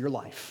rest of your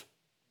life.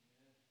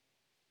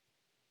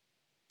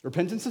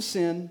 Repentance of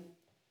sin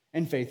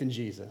and faith in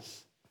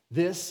Jesus.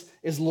 This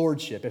is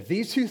lordship. If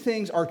these two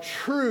things are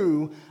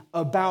true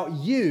about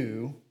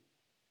you,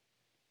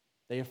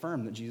 they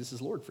affirm that Jesus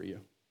is Lord for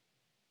you.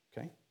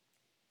 Okay?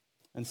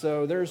 And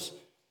so there's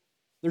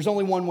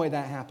only one way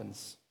that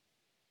happens.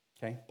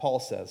 Okay, Paul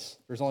says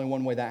there's only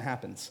one way that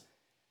happens: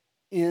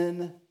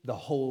 in the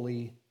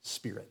Holy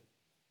Spirit.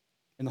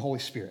 In the Holy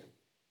Spirit,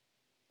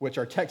 which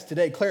our text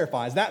today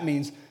clarifies. That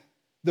means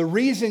the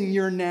reason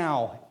you're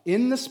now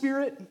in the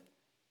Spirit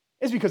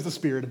is because the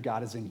Spirit of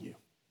God is in you.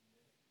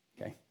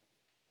 Okay,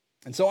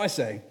 and so I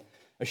say,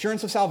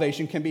 assurance of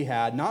salvation can be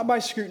had not by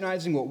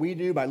scrutinizing what we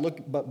do,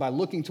 but by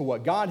looking to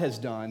what God has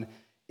done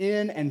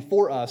in and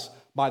for us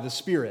by the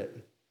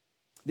Spirit.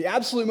 The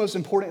absolute most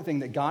important thing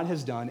that God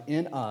has done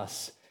in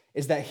us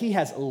is that He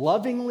has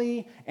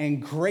lovingly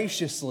and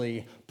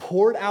graciously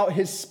poured out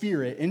His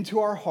Spirit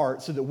into our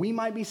hearts so that we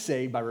might be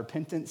saved by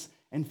repentance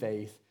and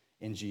faith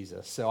in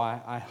Jesus. So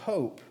I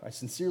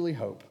sincerely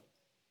hope,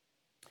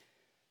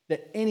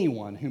 that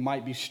anyone who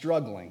might be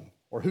struggling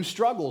or who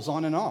struggles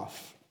on and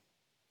off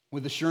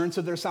with assurance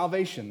of their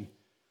salvation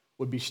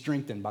would be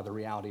strengthened by the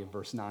reality of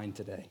verse 9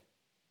 today.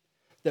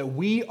 That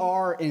we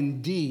are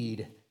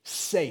indeed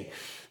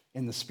safe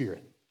in the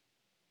Spirit,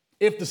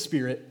 if the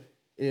Spirit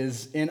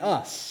is in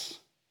us.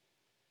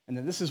 And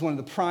that this is one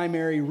of the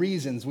primary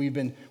reasons we've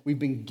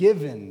been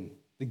given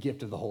the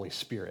gift of the Holy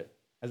Spirit.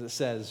 As it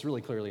says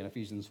really clearly in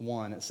Ephesians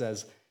 1, it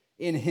says,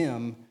 in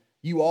Him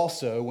you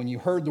also, when you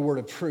heard the word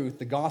of truth,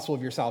 the gospel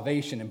of your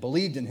salvation, and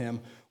believed in Him,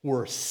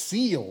 were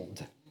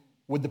sealed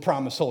with the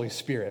promised Holy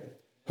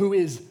Spirit, who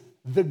is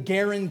the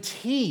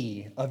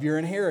guarantee of your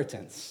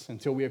inheritance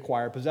until we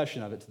acquire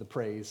possession of it to the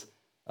praise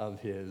of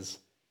His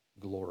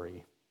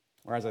glory.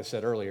 Or as I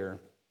said earlier,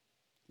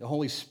 the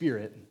Holy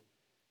Spirit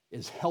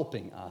is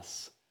helping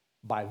us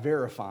by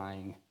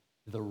verifying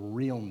the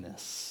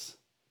realness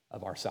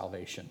of our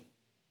salvation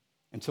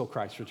until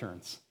Christ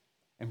returns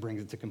and brings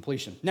it to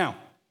completion. Now,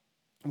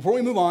 before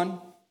we move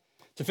on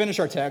to finish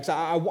our text,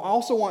 I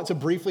also want to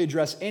briefly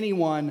address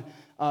anyone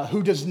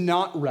who does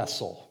not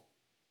wrestle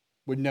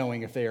with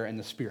knowing if they are in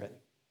the Spirit.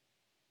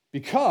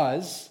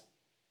 Because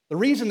the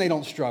reason they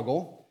don't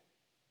struggle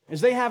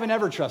is they haven't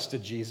ever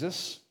trusted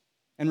Jesus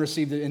and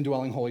received the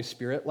indwelling Holy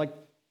Spirit. Like,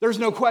 there's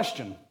no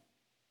question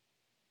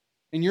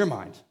in your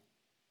mind,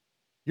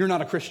 you're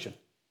not a Christian.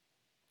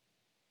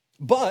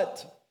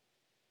 But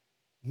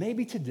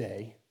maybe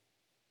today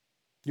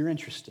you're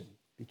interested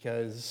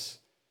because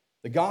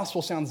the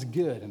gospel sounds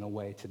good in a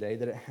way today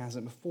that it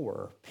hasn't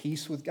before.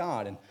 Peace with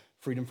God and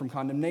freedom from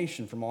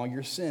condemnation from all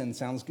your sins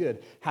sounds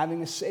good.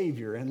 Having a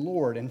Savior and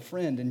Lord and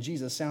friend in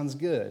Jesus sounds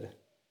good.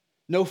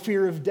 No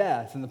fear of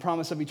death and the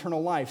promise of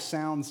eternal life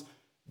sounds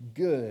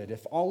good.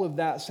 If all of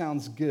that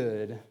sounds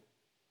good,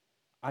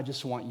 I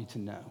just want you to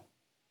know,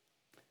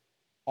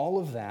 all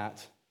of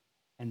that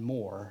and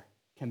more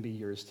can be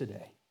yours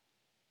today,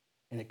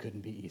 and it couldn't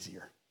be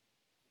easier.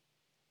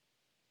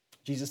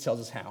 Jesus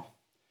tells us how.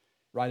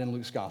 Right in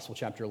Luke's Gospel,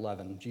 chapter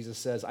 11, Jesus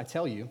says, I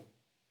tell you,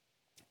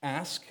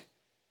 ask,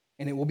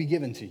 and it will be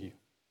given to you.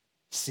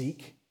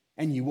 Seek,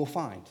 and you will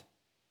find.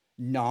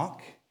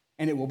 Knock,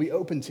 and it will be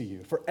open to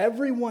you. For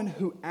everyone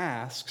who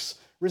asks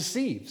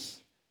receives,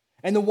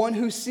 and the one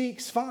who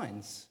seeks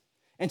finds.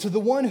 And to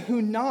the one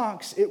who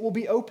knocks, it will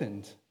be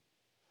opened.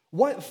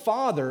 What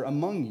father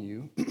among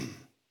you,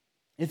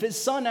 if his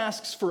son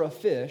asks for a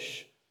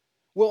fish,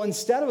 will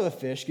instead of a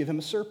fish give him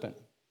a serpent?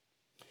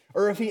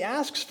 Or if he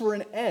asks for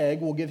an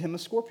egg, will give him a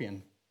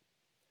scorpion?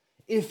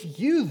 If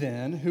you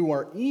then, who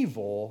are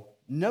evil,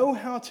 know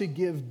how to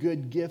give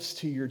good gifts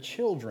to your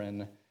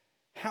children,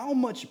 how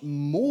much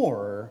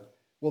more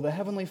will the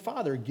Heavenly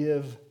Father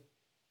give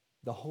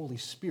the Holy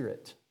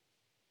Spirit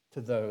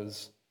to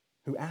those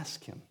who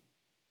ask him.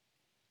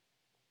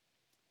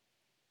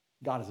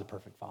 God is a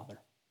perfect Father.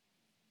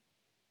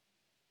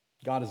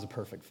 God is a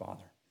perfect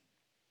Father.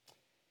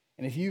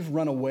 And if you've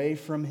run away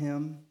from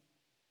him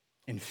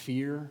in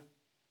fear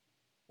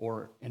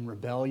or in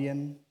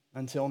rebellion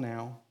until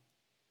now,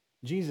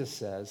 Jesus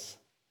says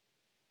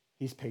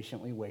he's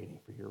patiently waiting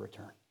for your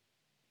return.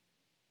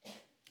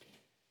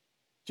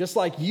 Just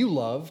like you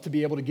love to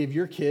be able to give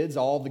your kids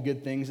all the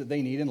good things that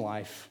they need in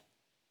life,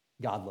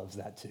 God loves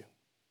that too.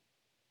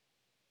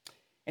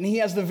 And he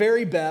has the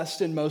very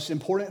best and most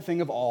important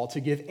thing of all to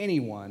give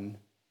anyone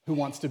who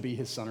wants to be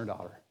his son or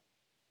daughter,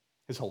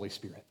 his Holy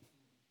Spirit.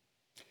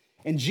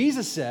 And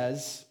Jesus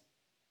says,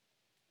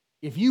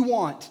 if you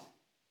want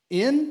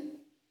in,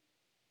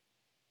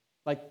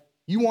 like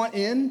you want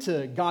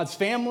into God's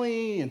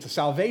family, into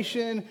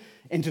salvation,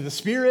 into the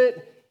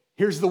Spirit,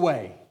 here's the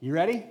way. You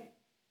ready?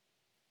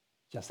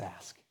 Just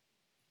ask.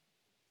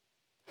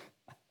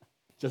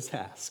 Just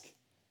ask.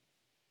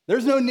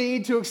 There's no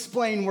need to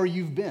explain where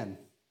you've been.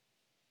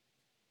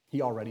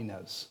 He already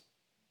knows.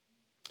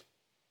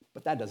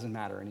 But that doesn't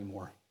matter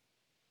anymore.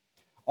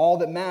 All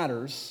that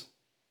matters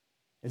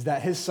is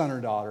that his son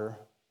or daughter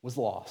was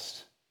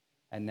lost,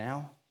 and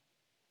now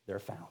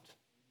they're found.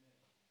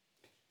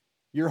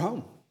 You're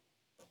home.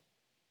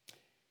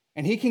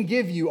 And he can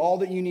give you all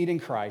that you need in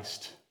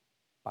Christ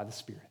by the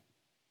Spirit.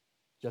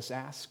 Just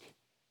ask,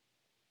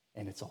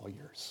 and it's all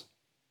yours.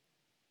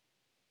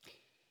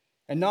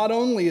 And not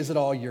only is it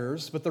all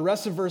yours, but the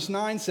rest of verse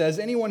 9 says,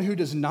 anyone who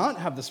does not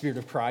have the Spirit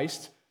of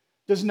Christ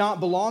does not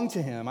belong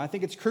to him. I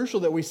think it's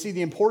crucial that we see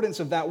the importance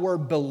of that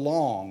word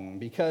belong,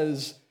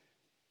 because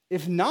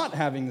if not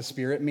having the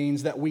Spirit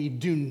means that we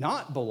do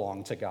not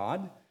belong to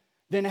God,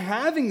 then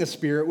having the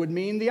Spirit would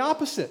mean the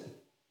opposite,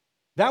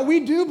 that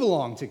we do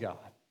belong to God.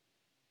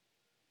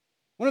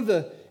 One of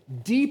the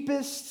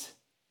deepest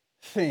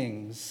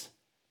things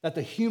that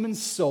the human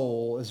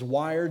soul is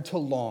wired to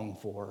long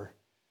for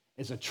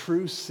is a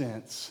true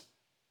sense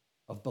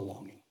of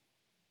belonging.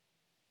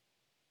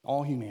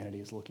 All humanity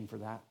is looking for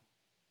that.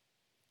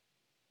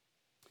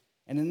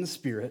 And in the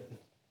Spirit,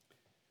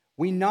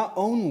 we not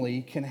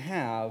only can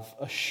have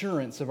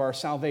assurance of our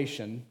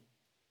salvation,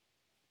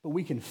 but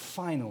we can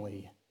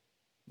finally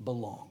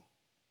belong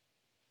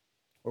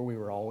where we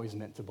were always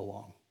meant to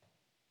belong,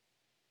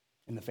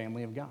 in the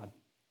family of God.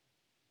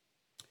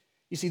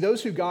 You see,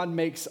 those who God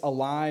makes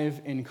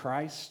alive in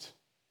Christ,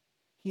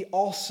 he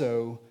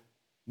also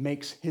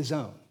makes his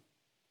own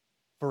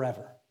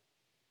forever.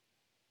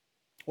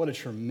 What a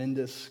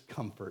tremendous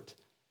comfort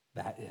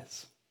that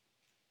is.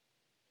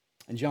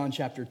 In John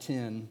chapter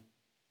 10,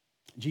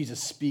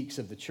 Jesus speaks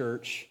of the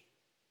church,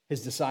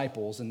 his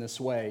disciples, in this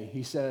way.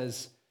 He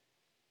says,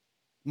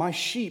 my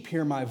sheep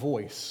hear my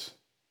voice,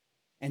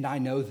 and I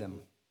know them,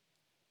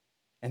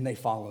 and they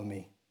follow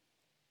me.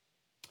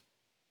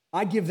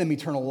 I give them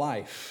eternal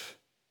life,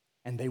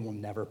 and they will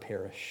never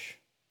perish,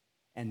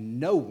 and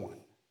no one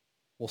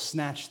will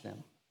snatch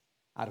them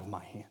out of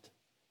my hand.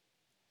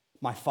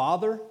 My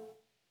Father,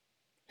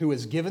 who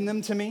has given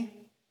them to me,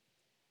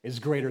 is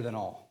greater than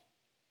all,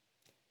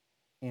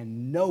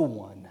 and no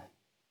one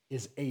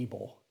is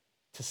able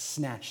to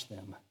snatch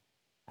them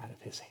out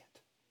of his hand.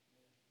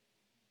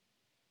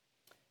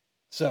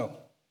 So,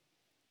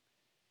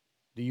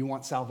 do you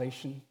want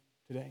salvation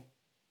today?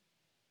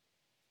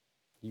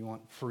 Do you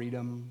want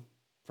freedom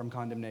from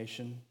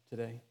condemnation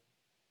today?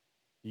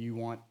 Do you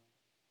want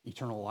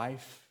eternal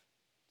life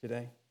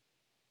today?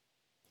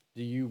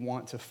 Do you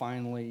want to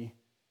finally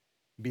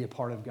be a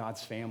part of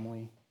God's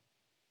family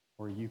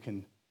where you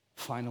can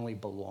finally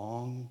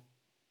belong?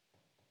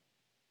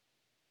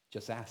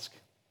 Just ask,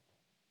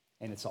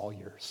 and it's all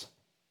yours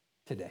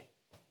today.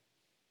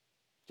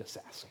 Just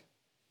ask.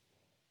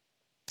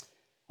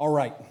 All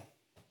right,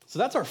 so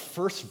that's our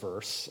first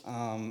verse.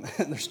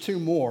 There's two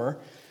more.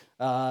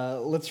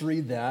 Let's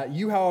read that.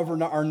 You,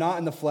 however, are not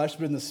in the flesh,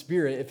 but in the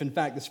Spirit, if in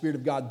fact the Spirit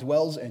of God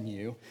dwells in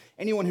you.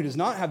 Anyone who does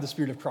not have the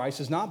Spirit of Christ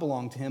does not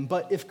belong to him.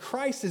 But if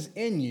Christ is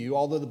in you,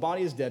 although the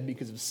body is dead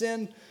because of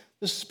sin,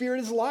 the Spirit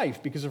is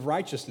life because of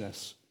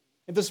righteousness.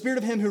 If the Spirit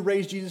of him who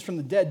raised Jesus from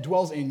the dead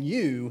dwells in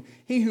you,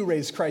 he who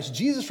raised Christ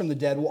Jesus from the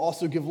dead will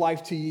also give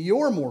life to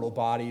your mortal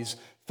bodies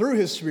through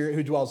his Spirit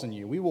who dwells in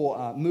you. We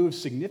will move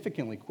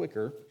significantly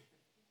quicker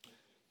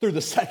through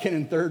the second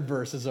and third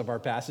verses of our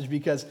passage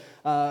because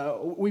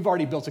we've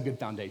already built a good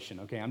foundation,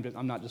 okay?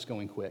 I'm not just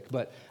going quick.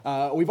 But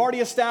we've already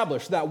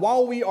established that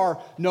while we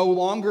are no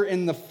longer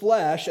in the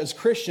flesh as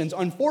Christians,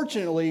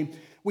 unfortunately,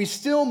 we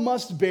still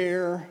must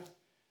bear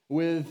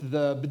with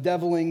the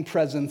bedeviling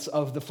presence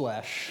of the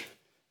flesh,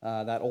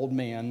 that old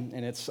man,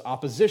 and its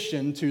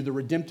opposition to the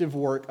redemptive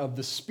work of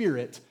the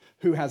Spirit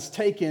who has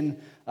taken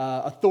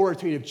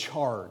authoritative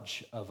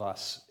charge of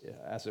us,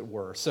 as it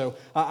were. So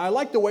I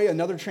like the way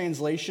another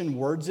translation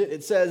words it.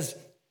 It says,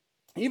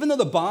 even though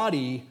the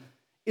body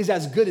is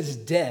as good as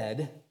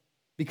dead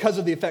because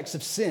of the effects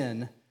of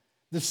sin,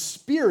 the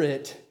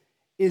Spirit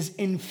is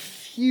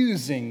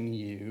infusing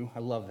you. I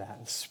love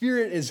that. The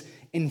Spirit is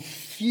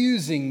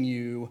infusing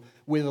you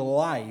with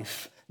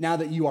life now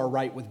that you are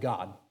right with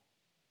God.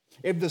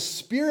 If the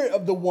Spirit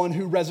of the one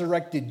who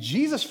resurrected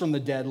Jesus from the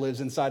dead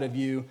lives inside of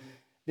you,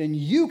 then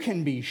you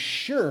can be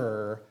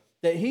sure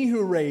that he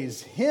who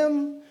raised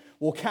him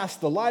will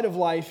cast the light of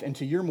life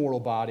into your mortal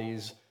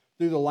bodies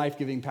through the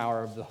life-giving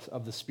power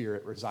of the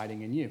Spirit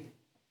residing in you.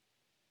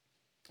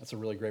 That's a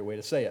really great way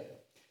to say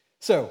it.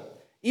 So,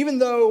 even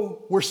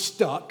though we're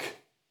stuck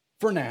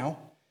for now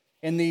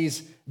in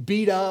these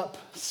beat-up,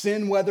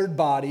 sin-weathered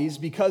bodies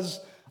because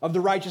of the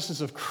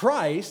righteousness of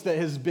Christ that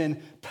has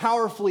been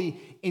powerfully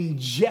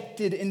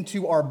injected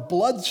into our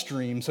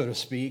bloodstream, so to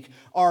speak,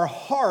 our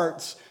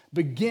hearts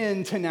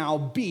begin to now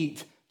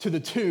beat to the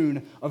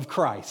tune of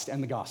Christ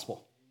and the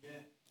gospel.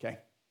 Okay?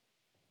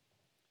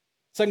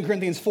 2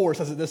 Corinthians 4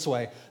 says it this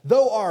way: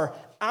 though our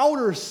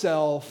outer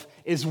self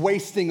is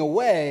wasting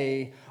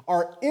away,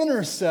 our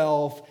inner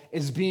self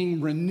is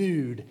being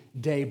renewed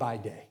day by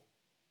day.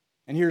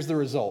 And here's the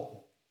result.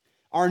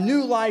 Our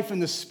new life in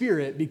the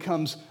Spirit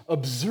becomes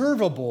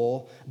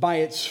observable by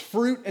its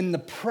fruit in the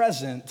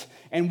present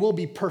and will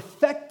be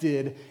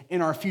perfected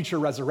in our future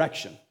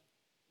resurrection.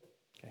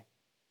 Okay.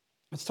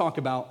 Let's talk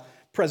about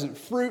present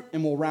fruit,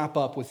 and we'll wrap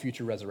up with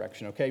future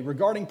resurrection. Okay.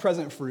 Regarding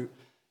present fruit,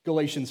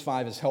 Galatians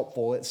 5 is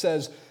helpful. It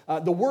says,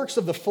 the works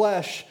of the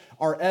flesh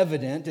are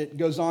evident. It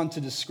goes on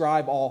to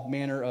describe all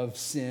manner of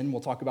sin.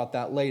 We'll talk about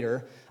that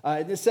later.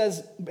 It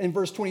says in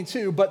verse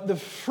 22, but the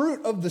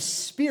fruit of the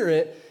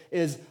Spirit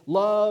is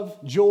love,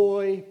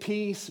 joy,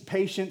 peace,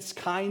 patience,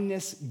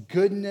 kindness,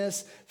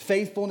 goodness,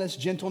 faithfulness,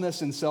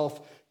 gentleness, and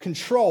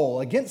self-control.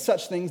 Against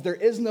such things there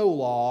is no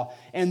law,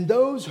 and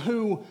those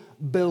who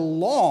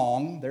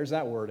belong, there's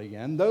that word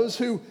again, those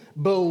who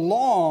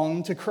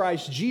belong to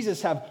Christ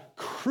Jesus have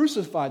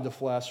crucified the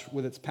flesh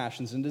with its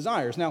passions and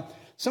desires. Now,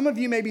 some of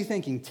you may be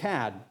thinking,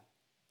 Tad,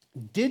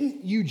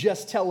 didn't you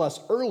just tell us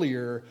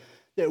earlier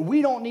that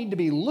we don't need to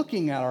be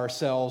looking at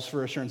ourselves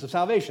for assurance of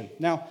salvation?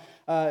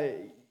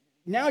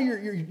 Now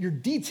you're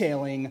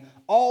detailing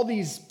all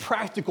these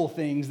practical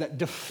things that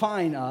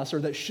define us, or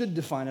that should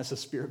define us as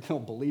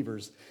Spirit-filled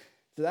believers.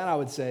 To that I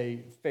would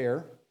say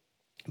fair,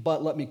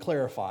 but let me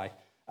clarify.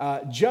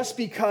 Just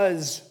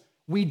because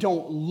we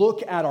don't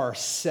look at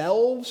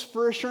ourselves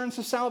for assurance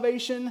of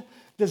salvation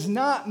does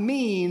not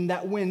mean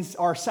that when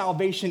our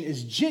salvation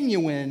is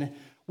genuine,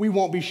 we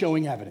won't be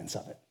showing evidence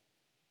of it.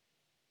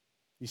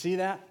 You see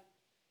that?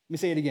 Let me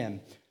say it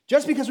again.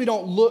 Just because we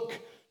don't look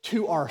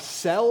to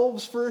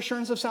ourselves for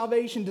assurance of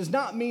salvation does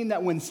not mean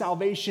that when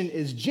salvation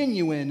is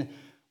genuine,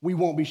 we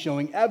won't be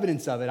showing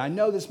evidence of it. I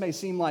know this may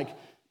seem like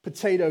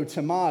potato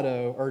potato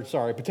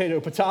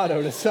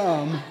to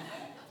some,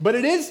 but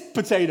it is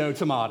potato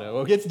tomato.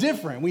 Okay? It's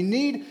different. We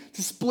need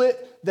to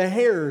split the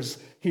hairs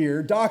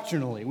here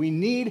doctrinally. We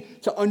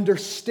need to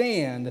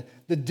understand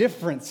the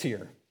difference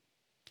here.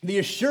 The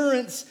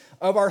assurance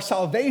of our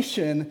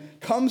salvation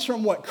comes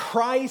from what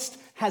Christ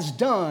has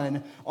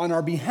done on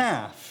our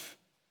behalf.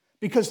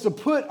 Because to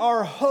put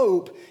our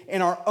hope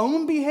in our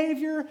own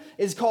behavior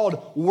is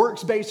called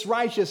works-based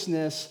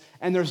righteousness,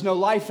 and there's no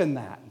life in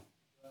that.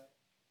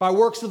 By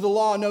works of the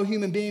law, no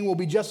human being will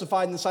be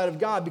justified in the sight of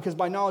God, because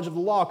by knowledge of the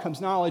law comes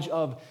knowledge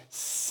of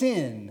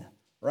sin,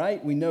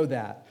 right? We know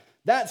that.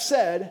 That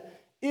said,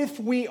 if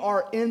we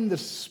are in the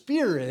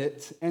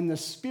Spirit, and the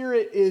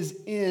Spirit is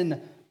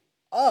in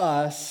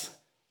us,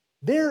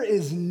 there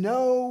is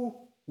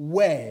no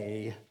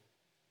way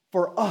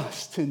for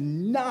us to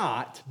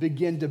not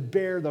begin to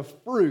bear the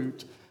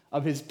fruit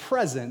of his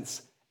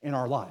presence in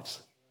our lives.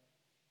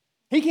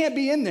 He can't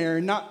be in there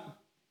and not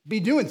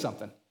be doing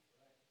something,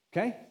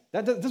 okay?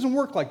 That doesn't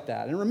work like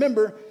that. And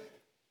remember,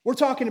 we're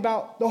talking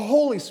about the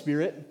Holy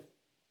Spirit,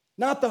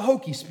 not the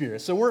hokey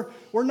spirit. So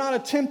we're not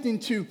attempting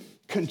to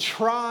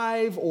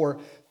contrive or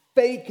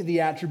fake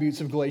the attributes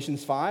of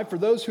Galatians 5. For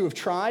those who have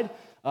tried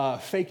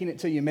faking it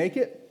till you make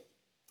it,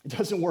 it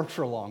doesn't work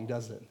for long,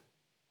 does it?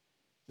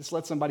 Just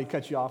let somebody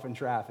cut you off in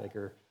traffic,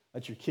 or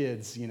let your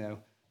kids,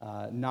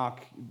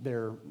 knock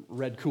their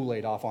red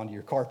Kool-Aid off onto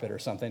your carpet or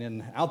something,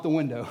 and out the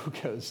window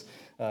goes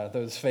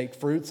those fake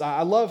fruits.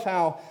 I love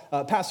how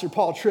Pastor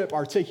Paul Tripp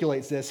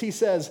articulates this. He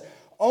says,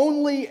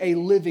 only a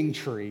living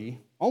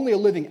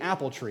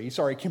apple tree,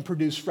 can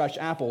produce fresh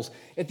apples.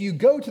 If you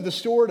go to the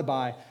store to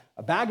buy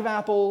a bag of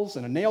apples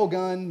and a nail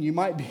gun, you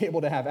might be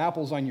able to have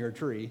apples on your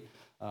tree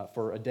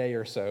for a day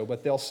or so,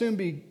 but they'll soon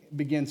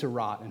begin to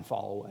rot and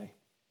fall away.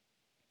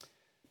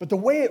 But the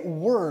way it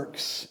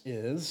works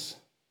is,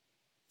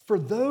 for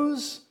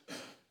those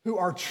who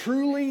are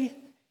truly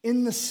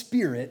in the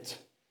Spirit,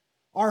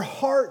 our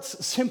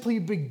hearts simply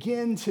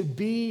begin to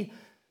be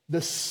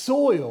the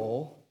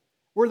soil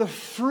where the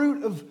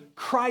fruit of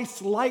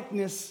Christ's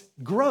likeness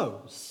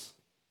grows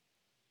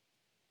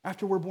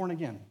after we're born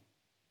again.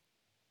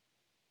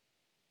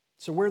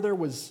 So where there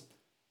was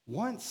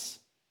once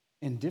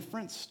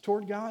indifference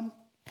toward God,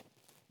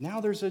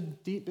 now there's a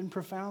deep and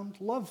profound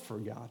love for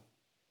God.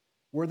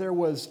 Where there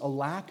was a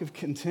lack of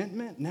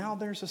contentment, now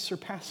there's a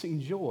surpassing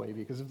joy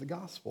because of the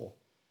gospel.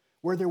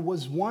 Where there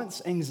was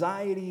once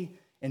anxiety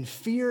and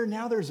fear,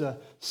 now there's a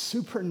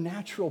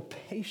supernatural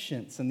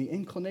patience and the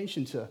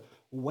inclination to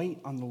wait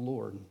on the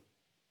Lord.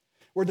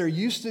 Where there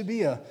used to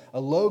be a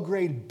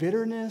low-grade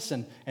bitterness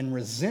and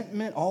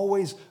resentment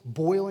always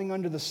boiling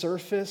under the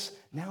surface,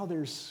 now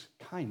there's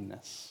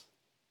kindness.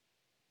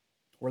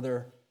 Where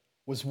there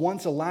was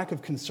once a lack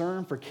of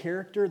concern for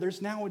character,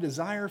 there's now a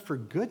desire for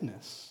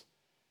goodness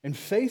and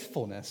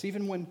faithfulness,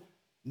 even when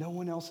no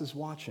one else is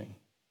watching.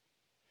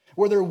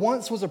 Where there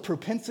once was a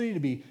propensity to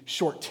be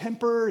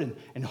short-tempered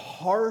and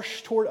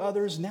harsh toward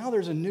others, now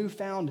there's a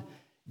newfound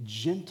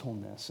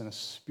gentleness and a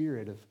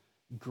spirit of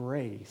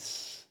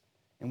grace.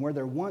 And where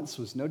there once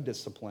was no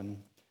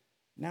discipline,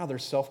 now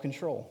there's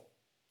self-control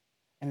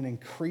and an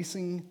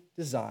increasing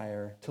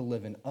desire to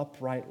live an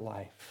upright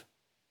life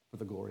for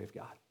the glory of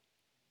God.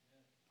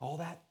 All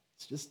that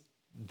is just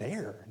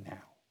there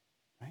now,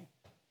 right?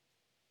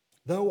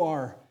 Though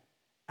our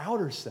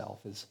outer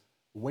self is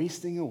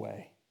wasting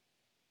away,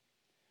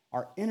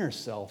 our inner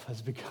self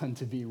has begun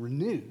to be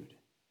renewed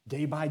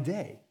day by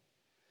day.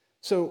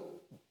 So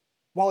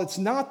while it's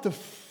not the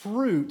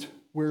fruit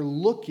we're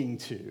looking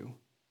to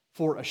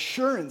for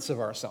assurance of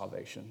our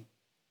salvation,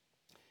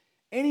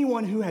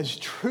 anyone who has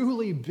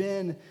truly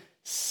been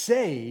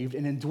saved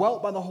and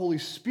indwelt by the Holy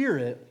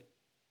Spirit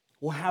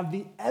will have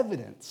the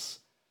evidence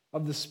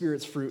of the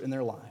Spirit's fruit in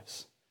their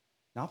lives.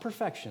 Not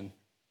perfection,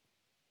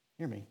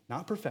 hear me,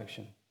 not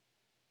perfection,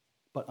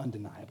 but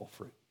undeniable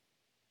fruit,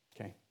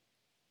 okay?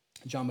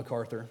 John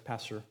MacArthur,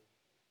 pastor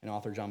and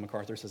author John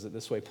MacArthur, says it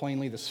this way: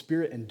 plainly, the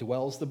Spirit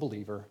indwells the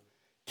believer,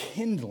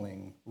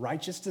 kindling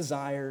righteous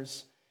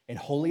desires and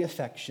holy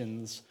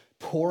affections,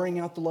 pouring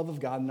out the love of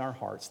God in our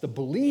hearts. The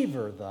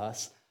believer,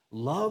 thus,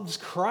 loves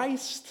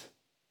Christ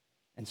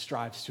and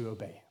strives to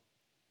obey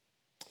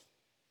him.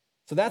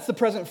 So that's the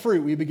present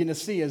fruit we begin to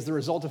see as the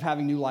result of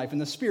having new life in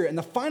the Spirit. And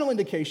the final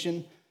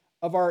indication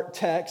of our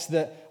text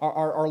that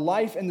our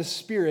life in the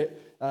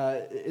Spirit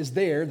is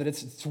there, that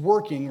it's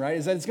working, right,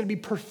 is that it's going to be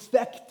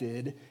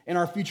perfected in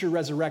our future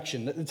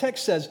resurrection. The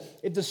text says,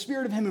 if the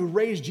Spirit of him who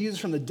raised Jesus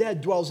from the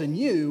dead dwells in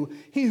you,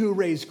 he who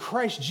raised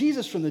Christ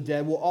Jesus from the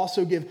dead will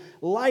also give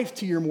life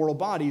to your mortal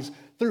bodies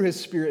through his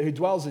Spirit who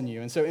dwells in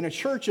you. And so in a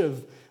church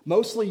of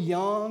mostly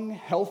young,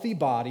 healthy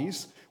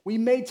bodies, we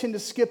may tend to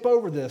skip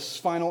over this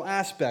final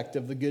aspect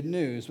of the good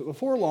news. But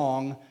before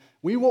long,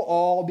 we will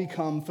all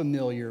become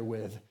familiar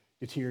with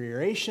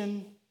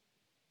deterioration,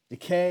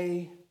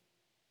 decay,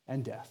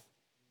 and death.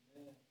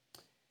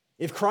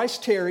 If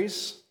Christ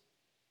tarries,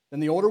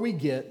 then the older we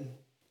get,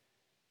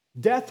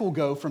 death will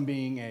go from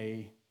being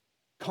a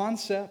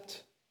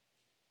concept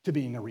to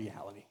being a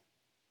reality.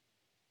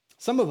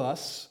 Some of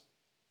us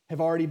have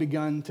already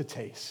begun to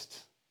taste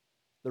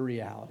the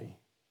reality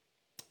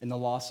in the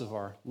loss of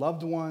our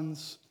loved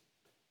ones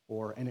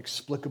or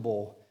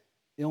inexplicable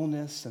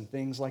illness and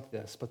things like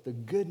this. But the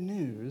good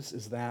news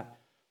is that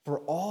for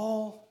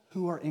all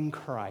who are in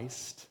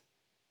Christ,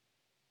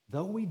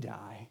 though we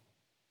die,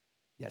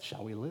 yet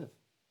shall we live.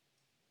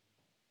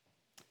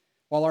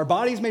 While our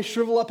bodies may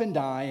shrivel up and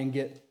die and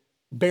get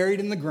buried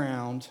in the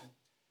ground,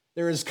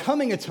 there is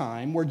coming a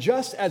time where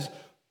just as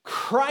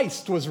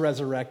Christ was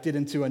resurrected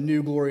into a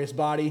new glorious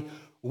body,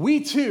 we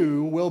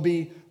too will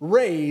be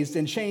raised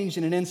and changed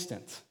in an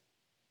instant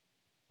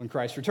when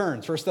Christ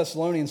returns. 1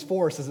 Thessalonians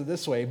 4 says it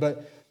this way: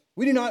 but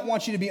we do not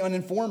want you to be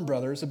uninformed,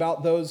 brothers,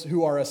 about those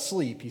who are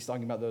asleep. He's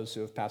talking about those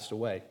who have passed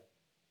away.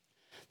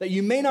 That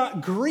you may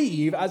not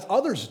grieve as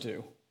others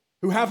do,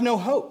 who have no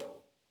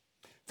hope.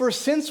 For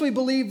since we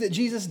believe that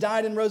Jesus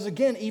died and rose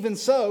again, even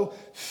so,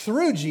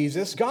 through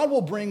Jesus, God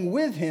will bring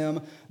with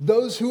him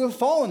those who have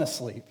fallen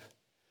asleep.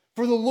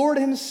 For the Lord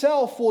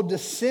himself will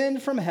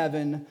descend from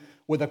heaven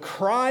with a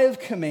cry of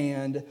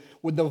command,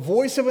 with the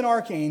voice of an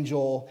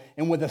archangel,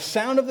 and with the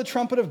sound of the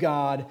trumpet of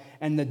God,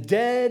 and the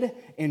dead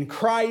in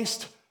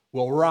Christ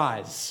will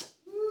rise.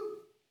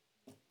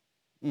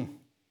 I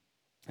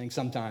think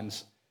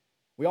sometimes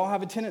we all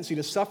have a tendency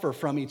to suffer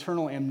from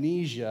eternal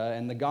amnesia,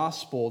 and the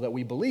gospel that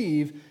we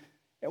believe,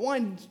 it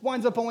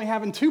winds up only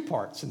having 2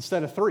 parts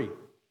instead of 3.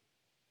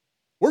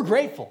 We're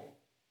grateful.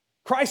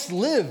 Christ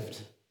lived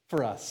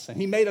for us,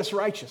 and he made us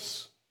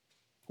righteous.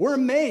 We're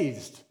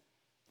amazed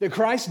that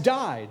Christ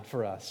died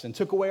for us and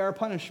took away our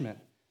punishment.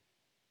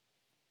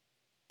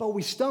 But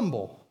we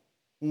stumble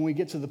when we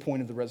get to the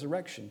point of the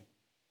resurrection.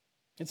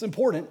 It's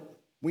important,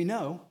 we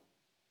know,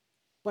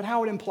 but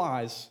how it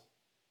implies,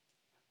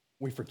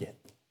 we forget.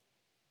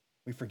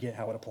 We forget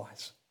how it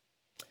applies.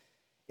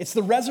 It's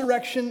the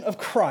resurrection of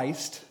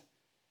Christ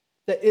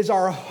that is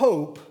our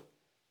hope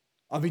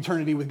of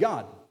eternity with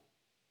God.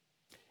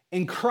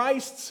 In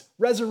Christ's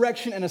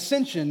resurrection and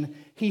ascension,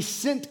 he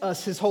sent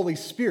us his Holy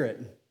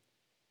Spirit.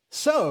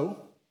 So,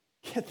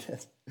 get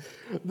this,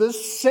 the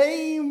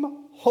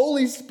same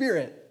Holy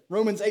Spirit,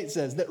 Romans 8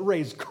 says, that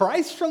raised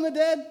Christ from the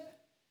dead,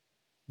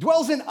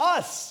 dwells in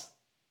us.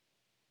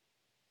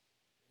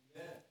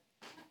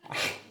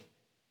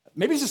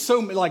 Maybe it's just so,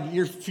 like,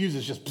 your fuse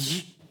is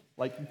just,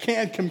 like, you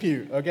can't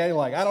compute, okay?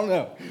 Like, I don't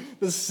know.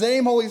 The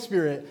same Holy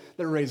Spirit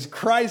that raised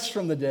Christ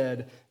from the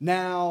dead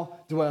now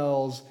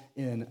dwells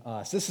in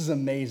us. This is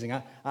amazing.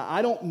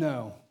 I don't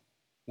know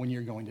when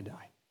you're going to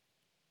die.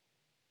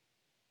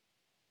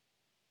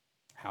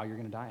 How you're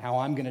going to die, how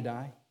I'm going to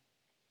die.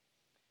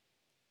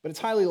 but it's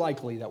highly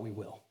likely that we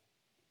will.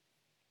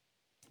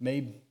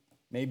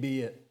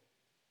 Maybe at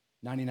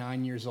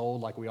 99 years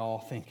old, like we all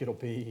think it'll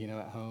be,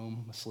 at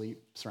home,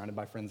 asleep, surrounded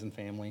by friends and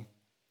family.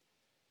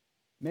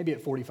 Maybe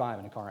at 45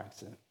 in a car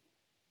accident.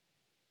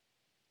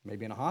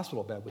 Maybe in a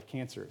hospital bed with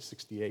cancer at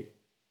 68.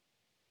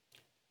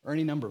 Or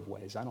any number of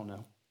ways, I don't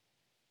know.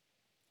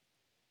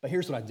 But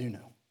here's what I do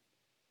know.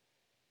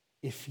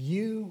 If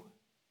you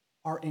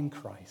are in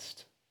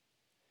Christ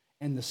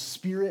and the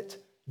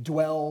Spirit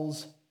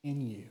dwells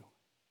in you,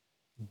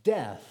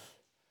 death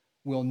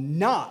will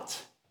not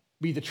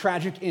be the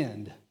tragic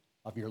end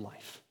of your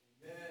life.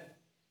 Amen.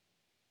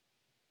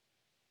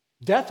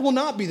 Death will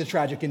not be the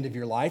tragic end of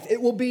your life.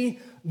 It will be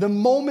the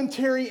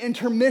momentary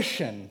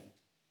intermission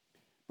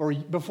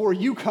before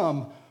you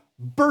come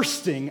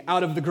bursting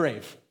out of the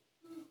grave,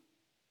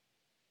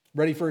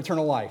 ready for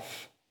eternal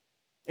life.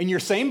 In your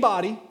same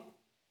body,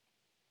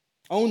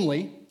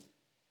 only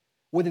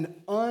with an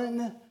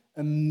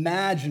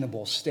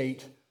unimaginable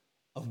state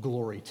of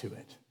glory to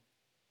it,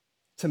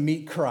 to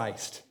meet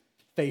Christ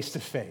face to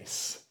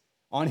face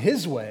on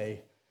his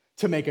way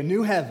to make a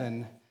new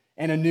heaven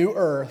and a new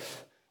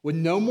earth with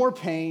no more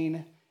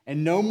pain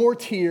and no more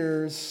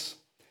tears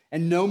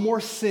and no more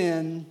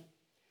sin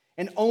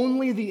and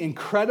only the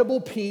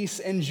incredible peace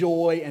and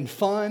joy and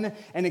fun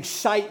and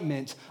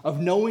excitement of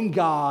knowing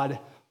God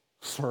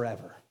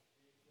forever.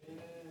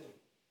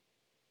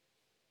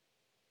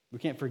 We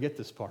can't forget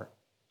this part.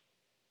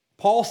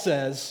 Paul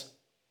says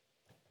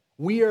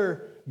we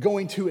are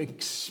going to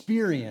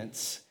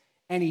experience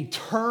an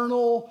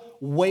eternal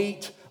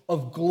weight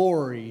of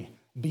glory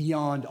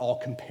beyond all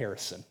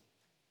comparison.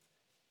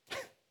 If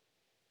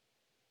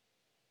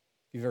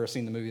you've ever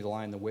seen the movie The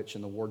Lion, the Witch,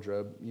 and the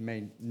Wardrobe, you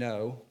may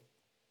know.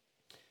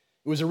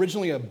 It was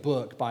originally a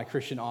book by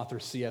Christian author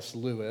C.S.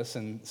 Lewis,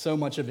 and so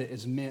much of it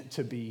is meant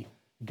to be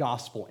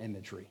gospel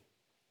imagery.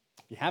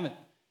 If you haven't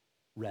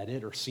read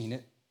it or seen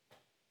it,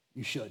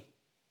 you should.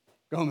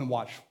 Go home and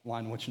watch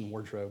Lion, Witch, and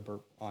Wardrobe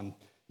or on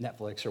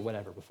Netflix or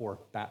whatever before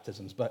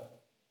baptisms. But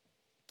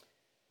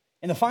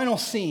in the final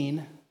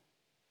scene,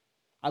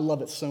 I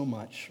love it so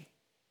much.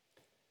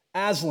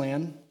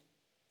 Aslan,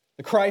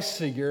 the Christ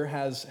figure,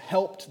 has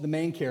helped the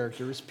main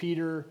characters,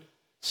 Peter,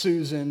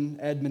 Susan,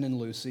 Edmund, and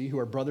Lucy, who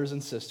are brothers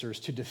and sisters,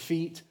 to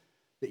defeat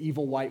the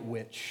evil white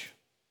witch.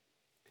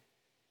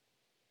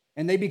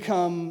 And they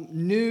become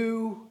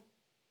new,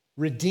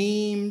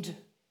 redeemed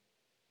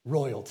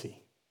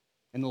royalty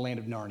in the land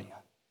of Narnia.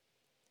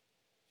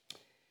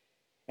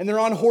 And they're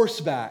on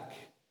horseback,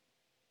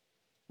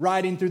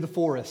 riding through the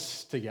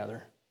forests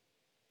together.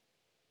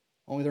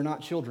 Only they're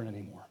not children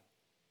anymore.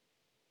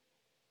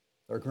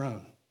 They're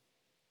grown.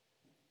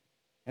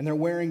 And they're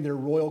wearing their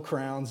royal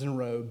crowns and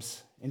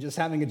robes and just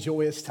having a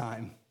joyous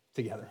time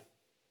together.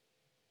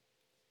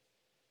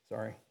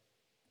 Sorry.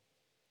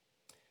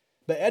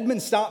 But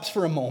Edmund stops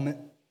for a moment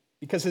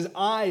because his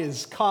eye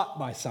is caught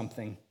by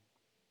something.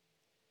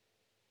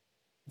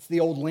 It's the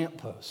old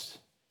lamppost.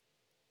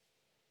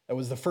 That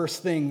was the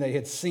first thing they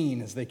had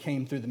seen as they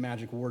came through the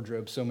magic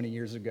wardrobe so many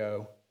years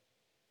ago.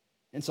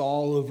 It's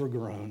all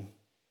overgrown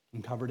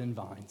and covered in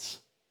vines.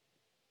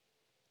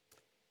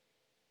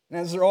 And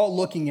as they're all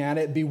looking at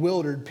it,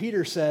 bewildered,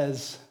 Peter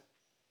says,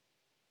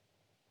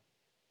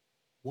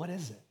 "What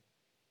is it?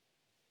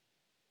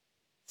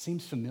 It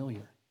seems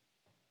familiar."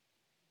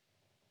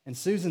 And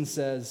Susan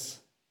says,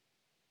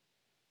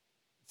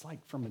 "It's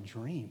like from a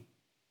dream,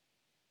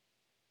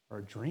 or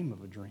a dream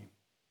of a dream."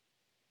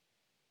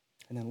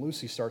 And then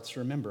Lucy starts to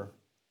remember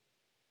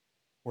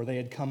where they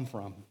had come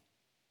from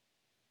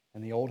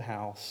in the old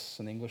house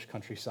in the English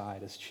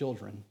countryside as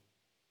children,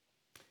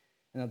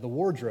 and that the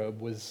wardrobe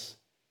was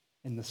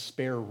in the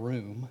spare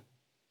room.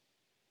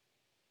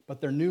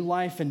 But their new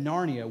life in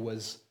Narnia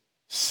was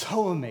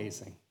so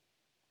amazing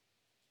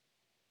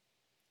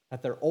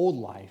that their old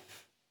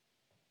life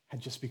had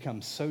just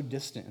become so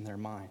distant in their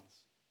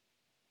minds.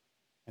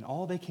 And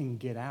all they can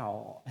get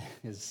out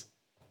is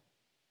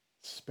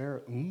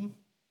spare room.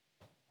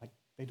 Like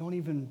they don't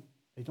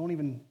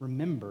even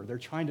remember. They're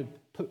trying to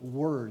put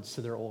words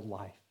to their old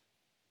life.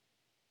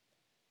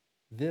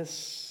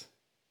 This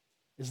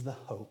is the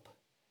hope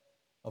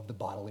of the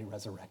bodily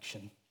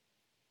resurrection.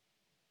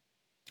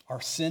 Our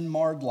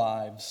sin-marred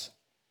lives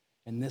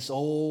in this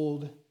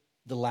old,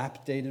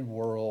 dilapidated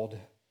world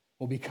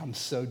will become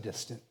so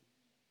distant.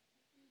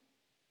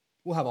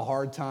 We'll have a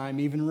hard time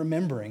even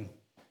remembering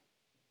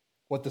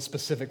what the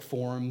specific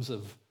forms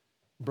of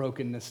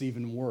brokenness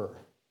even were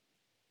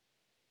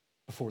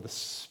before the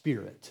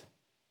Spirit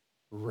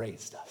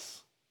raised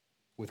us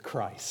with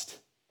Christ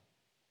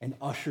and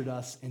ushered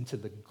us into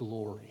the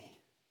glory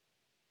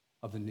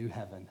of the new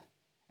heaven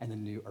and the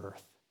new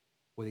earth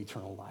with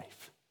eternal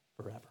life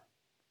forever.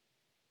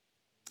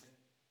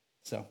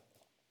 So,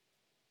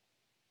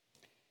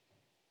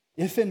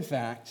 if in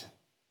fact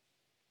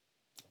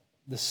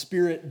the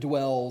Spirit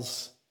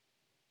dwells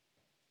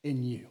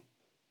in you,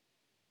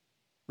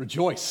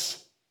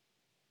 rejoice,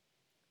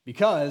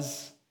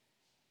 because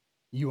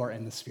you are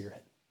in the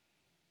Spirit.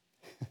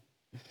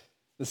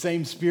 The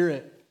same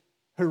Spirit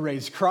who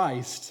raised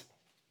Christ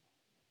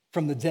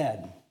from the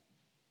dead.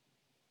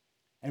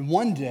 And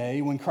one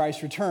day, when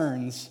Christ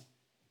returns,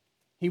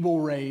 he will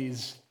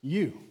raise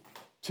you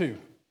too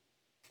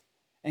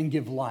and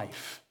give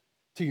life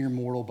to your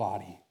mortal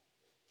body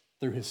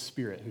through his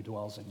Spirit who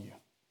dwells in you.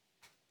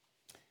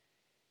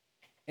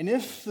 And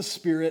if the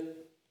Spirit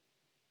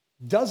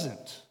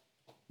doesn't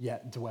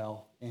yet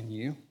dwell in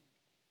you,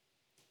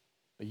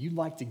 but you'd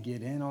like to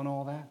get in on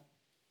all that,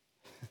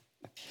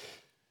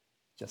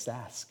 just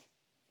ask.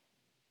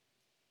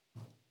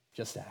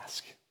 Just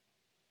ask.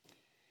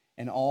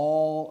 And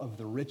all of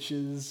the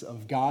riches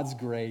of God's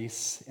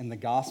grace in the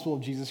gospel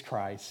of Jesus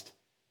Christ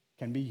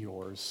can be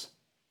yours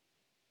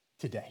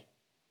today.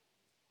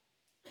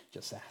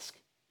 Just ask.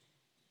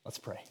 Let's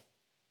pray.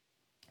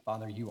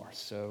 Father, you are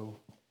so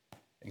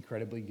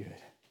incredibly good.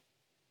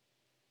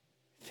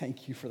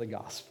 Thank you for the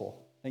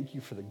gospel. Thank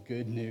you for the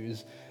good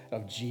news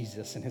of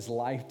Jesus and his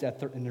life,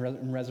 death,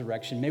 and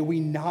resurrection. May we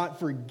not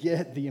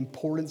forget the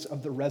importance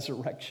of the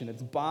resurrection.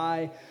 It's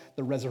by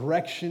the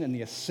resurrection and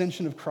the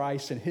ascension of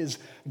Christ and his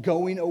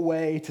going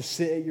away to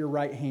sit at your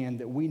right hand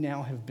that we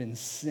now have been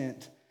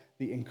sent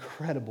the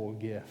incredible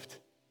gift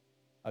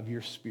of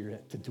your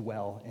Spirit to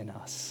dwell in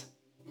us,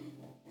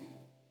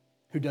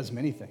 who does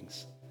many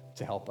things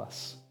to help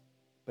us.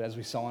 But as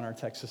we saw in our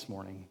text this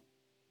morning,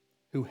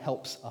 who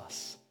helps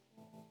us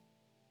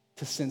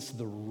to sense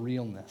the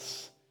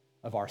realness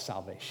of our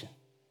salvation.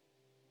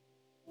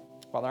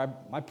 Father,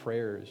 my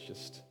prayer is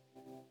just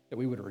that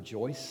we would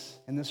rejoice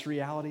in this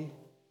reality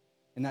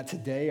and that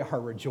today our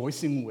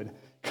rejoicing would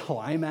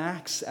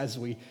climax as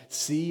we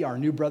see our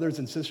new brothers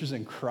and sisters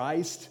in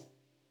Christ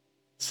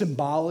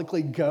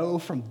symbolically go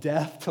from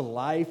death to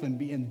life and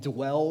be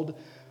indwelled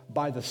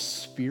by the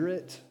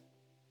Spirit.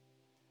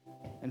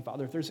 And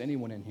Father, if there's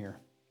anyone in here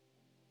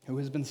who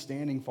has been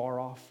standing far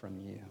off from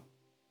you,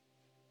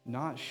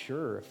 not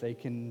sure if they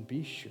can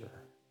be sure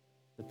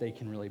that they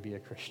can really be a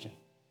Christian,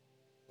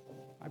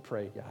 I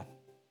pray, God,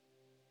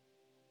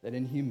 that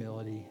in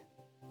humility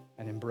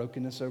and in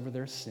brokenness over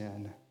their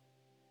sin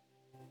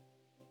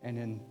and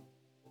in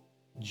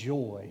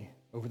joy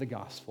over the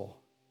gospel,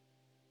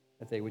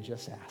 that they would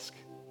just ask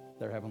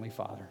their Heavenly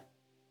Father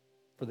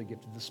for the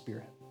gift of the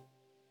Spirit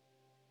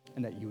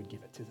and that you would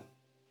give it to them.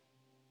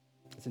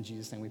 It's in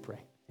Jesus' name we pray.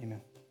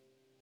 Amen.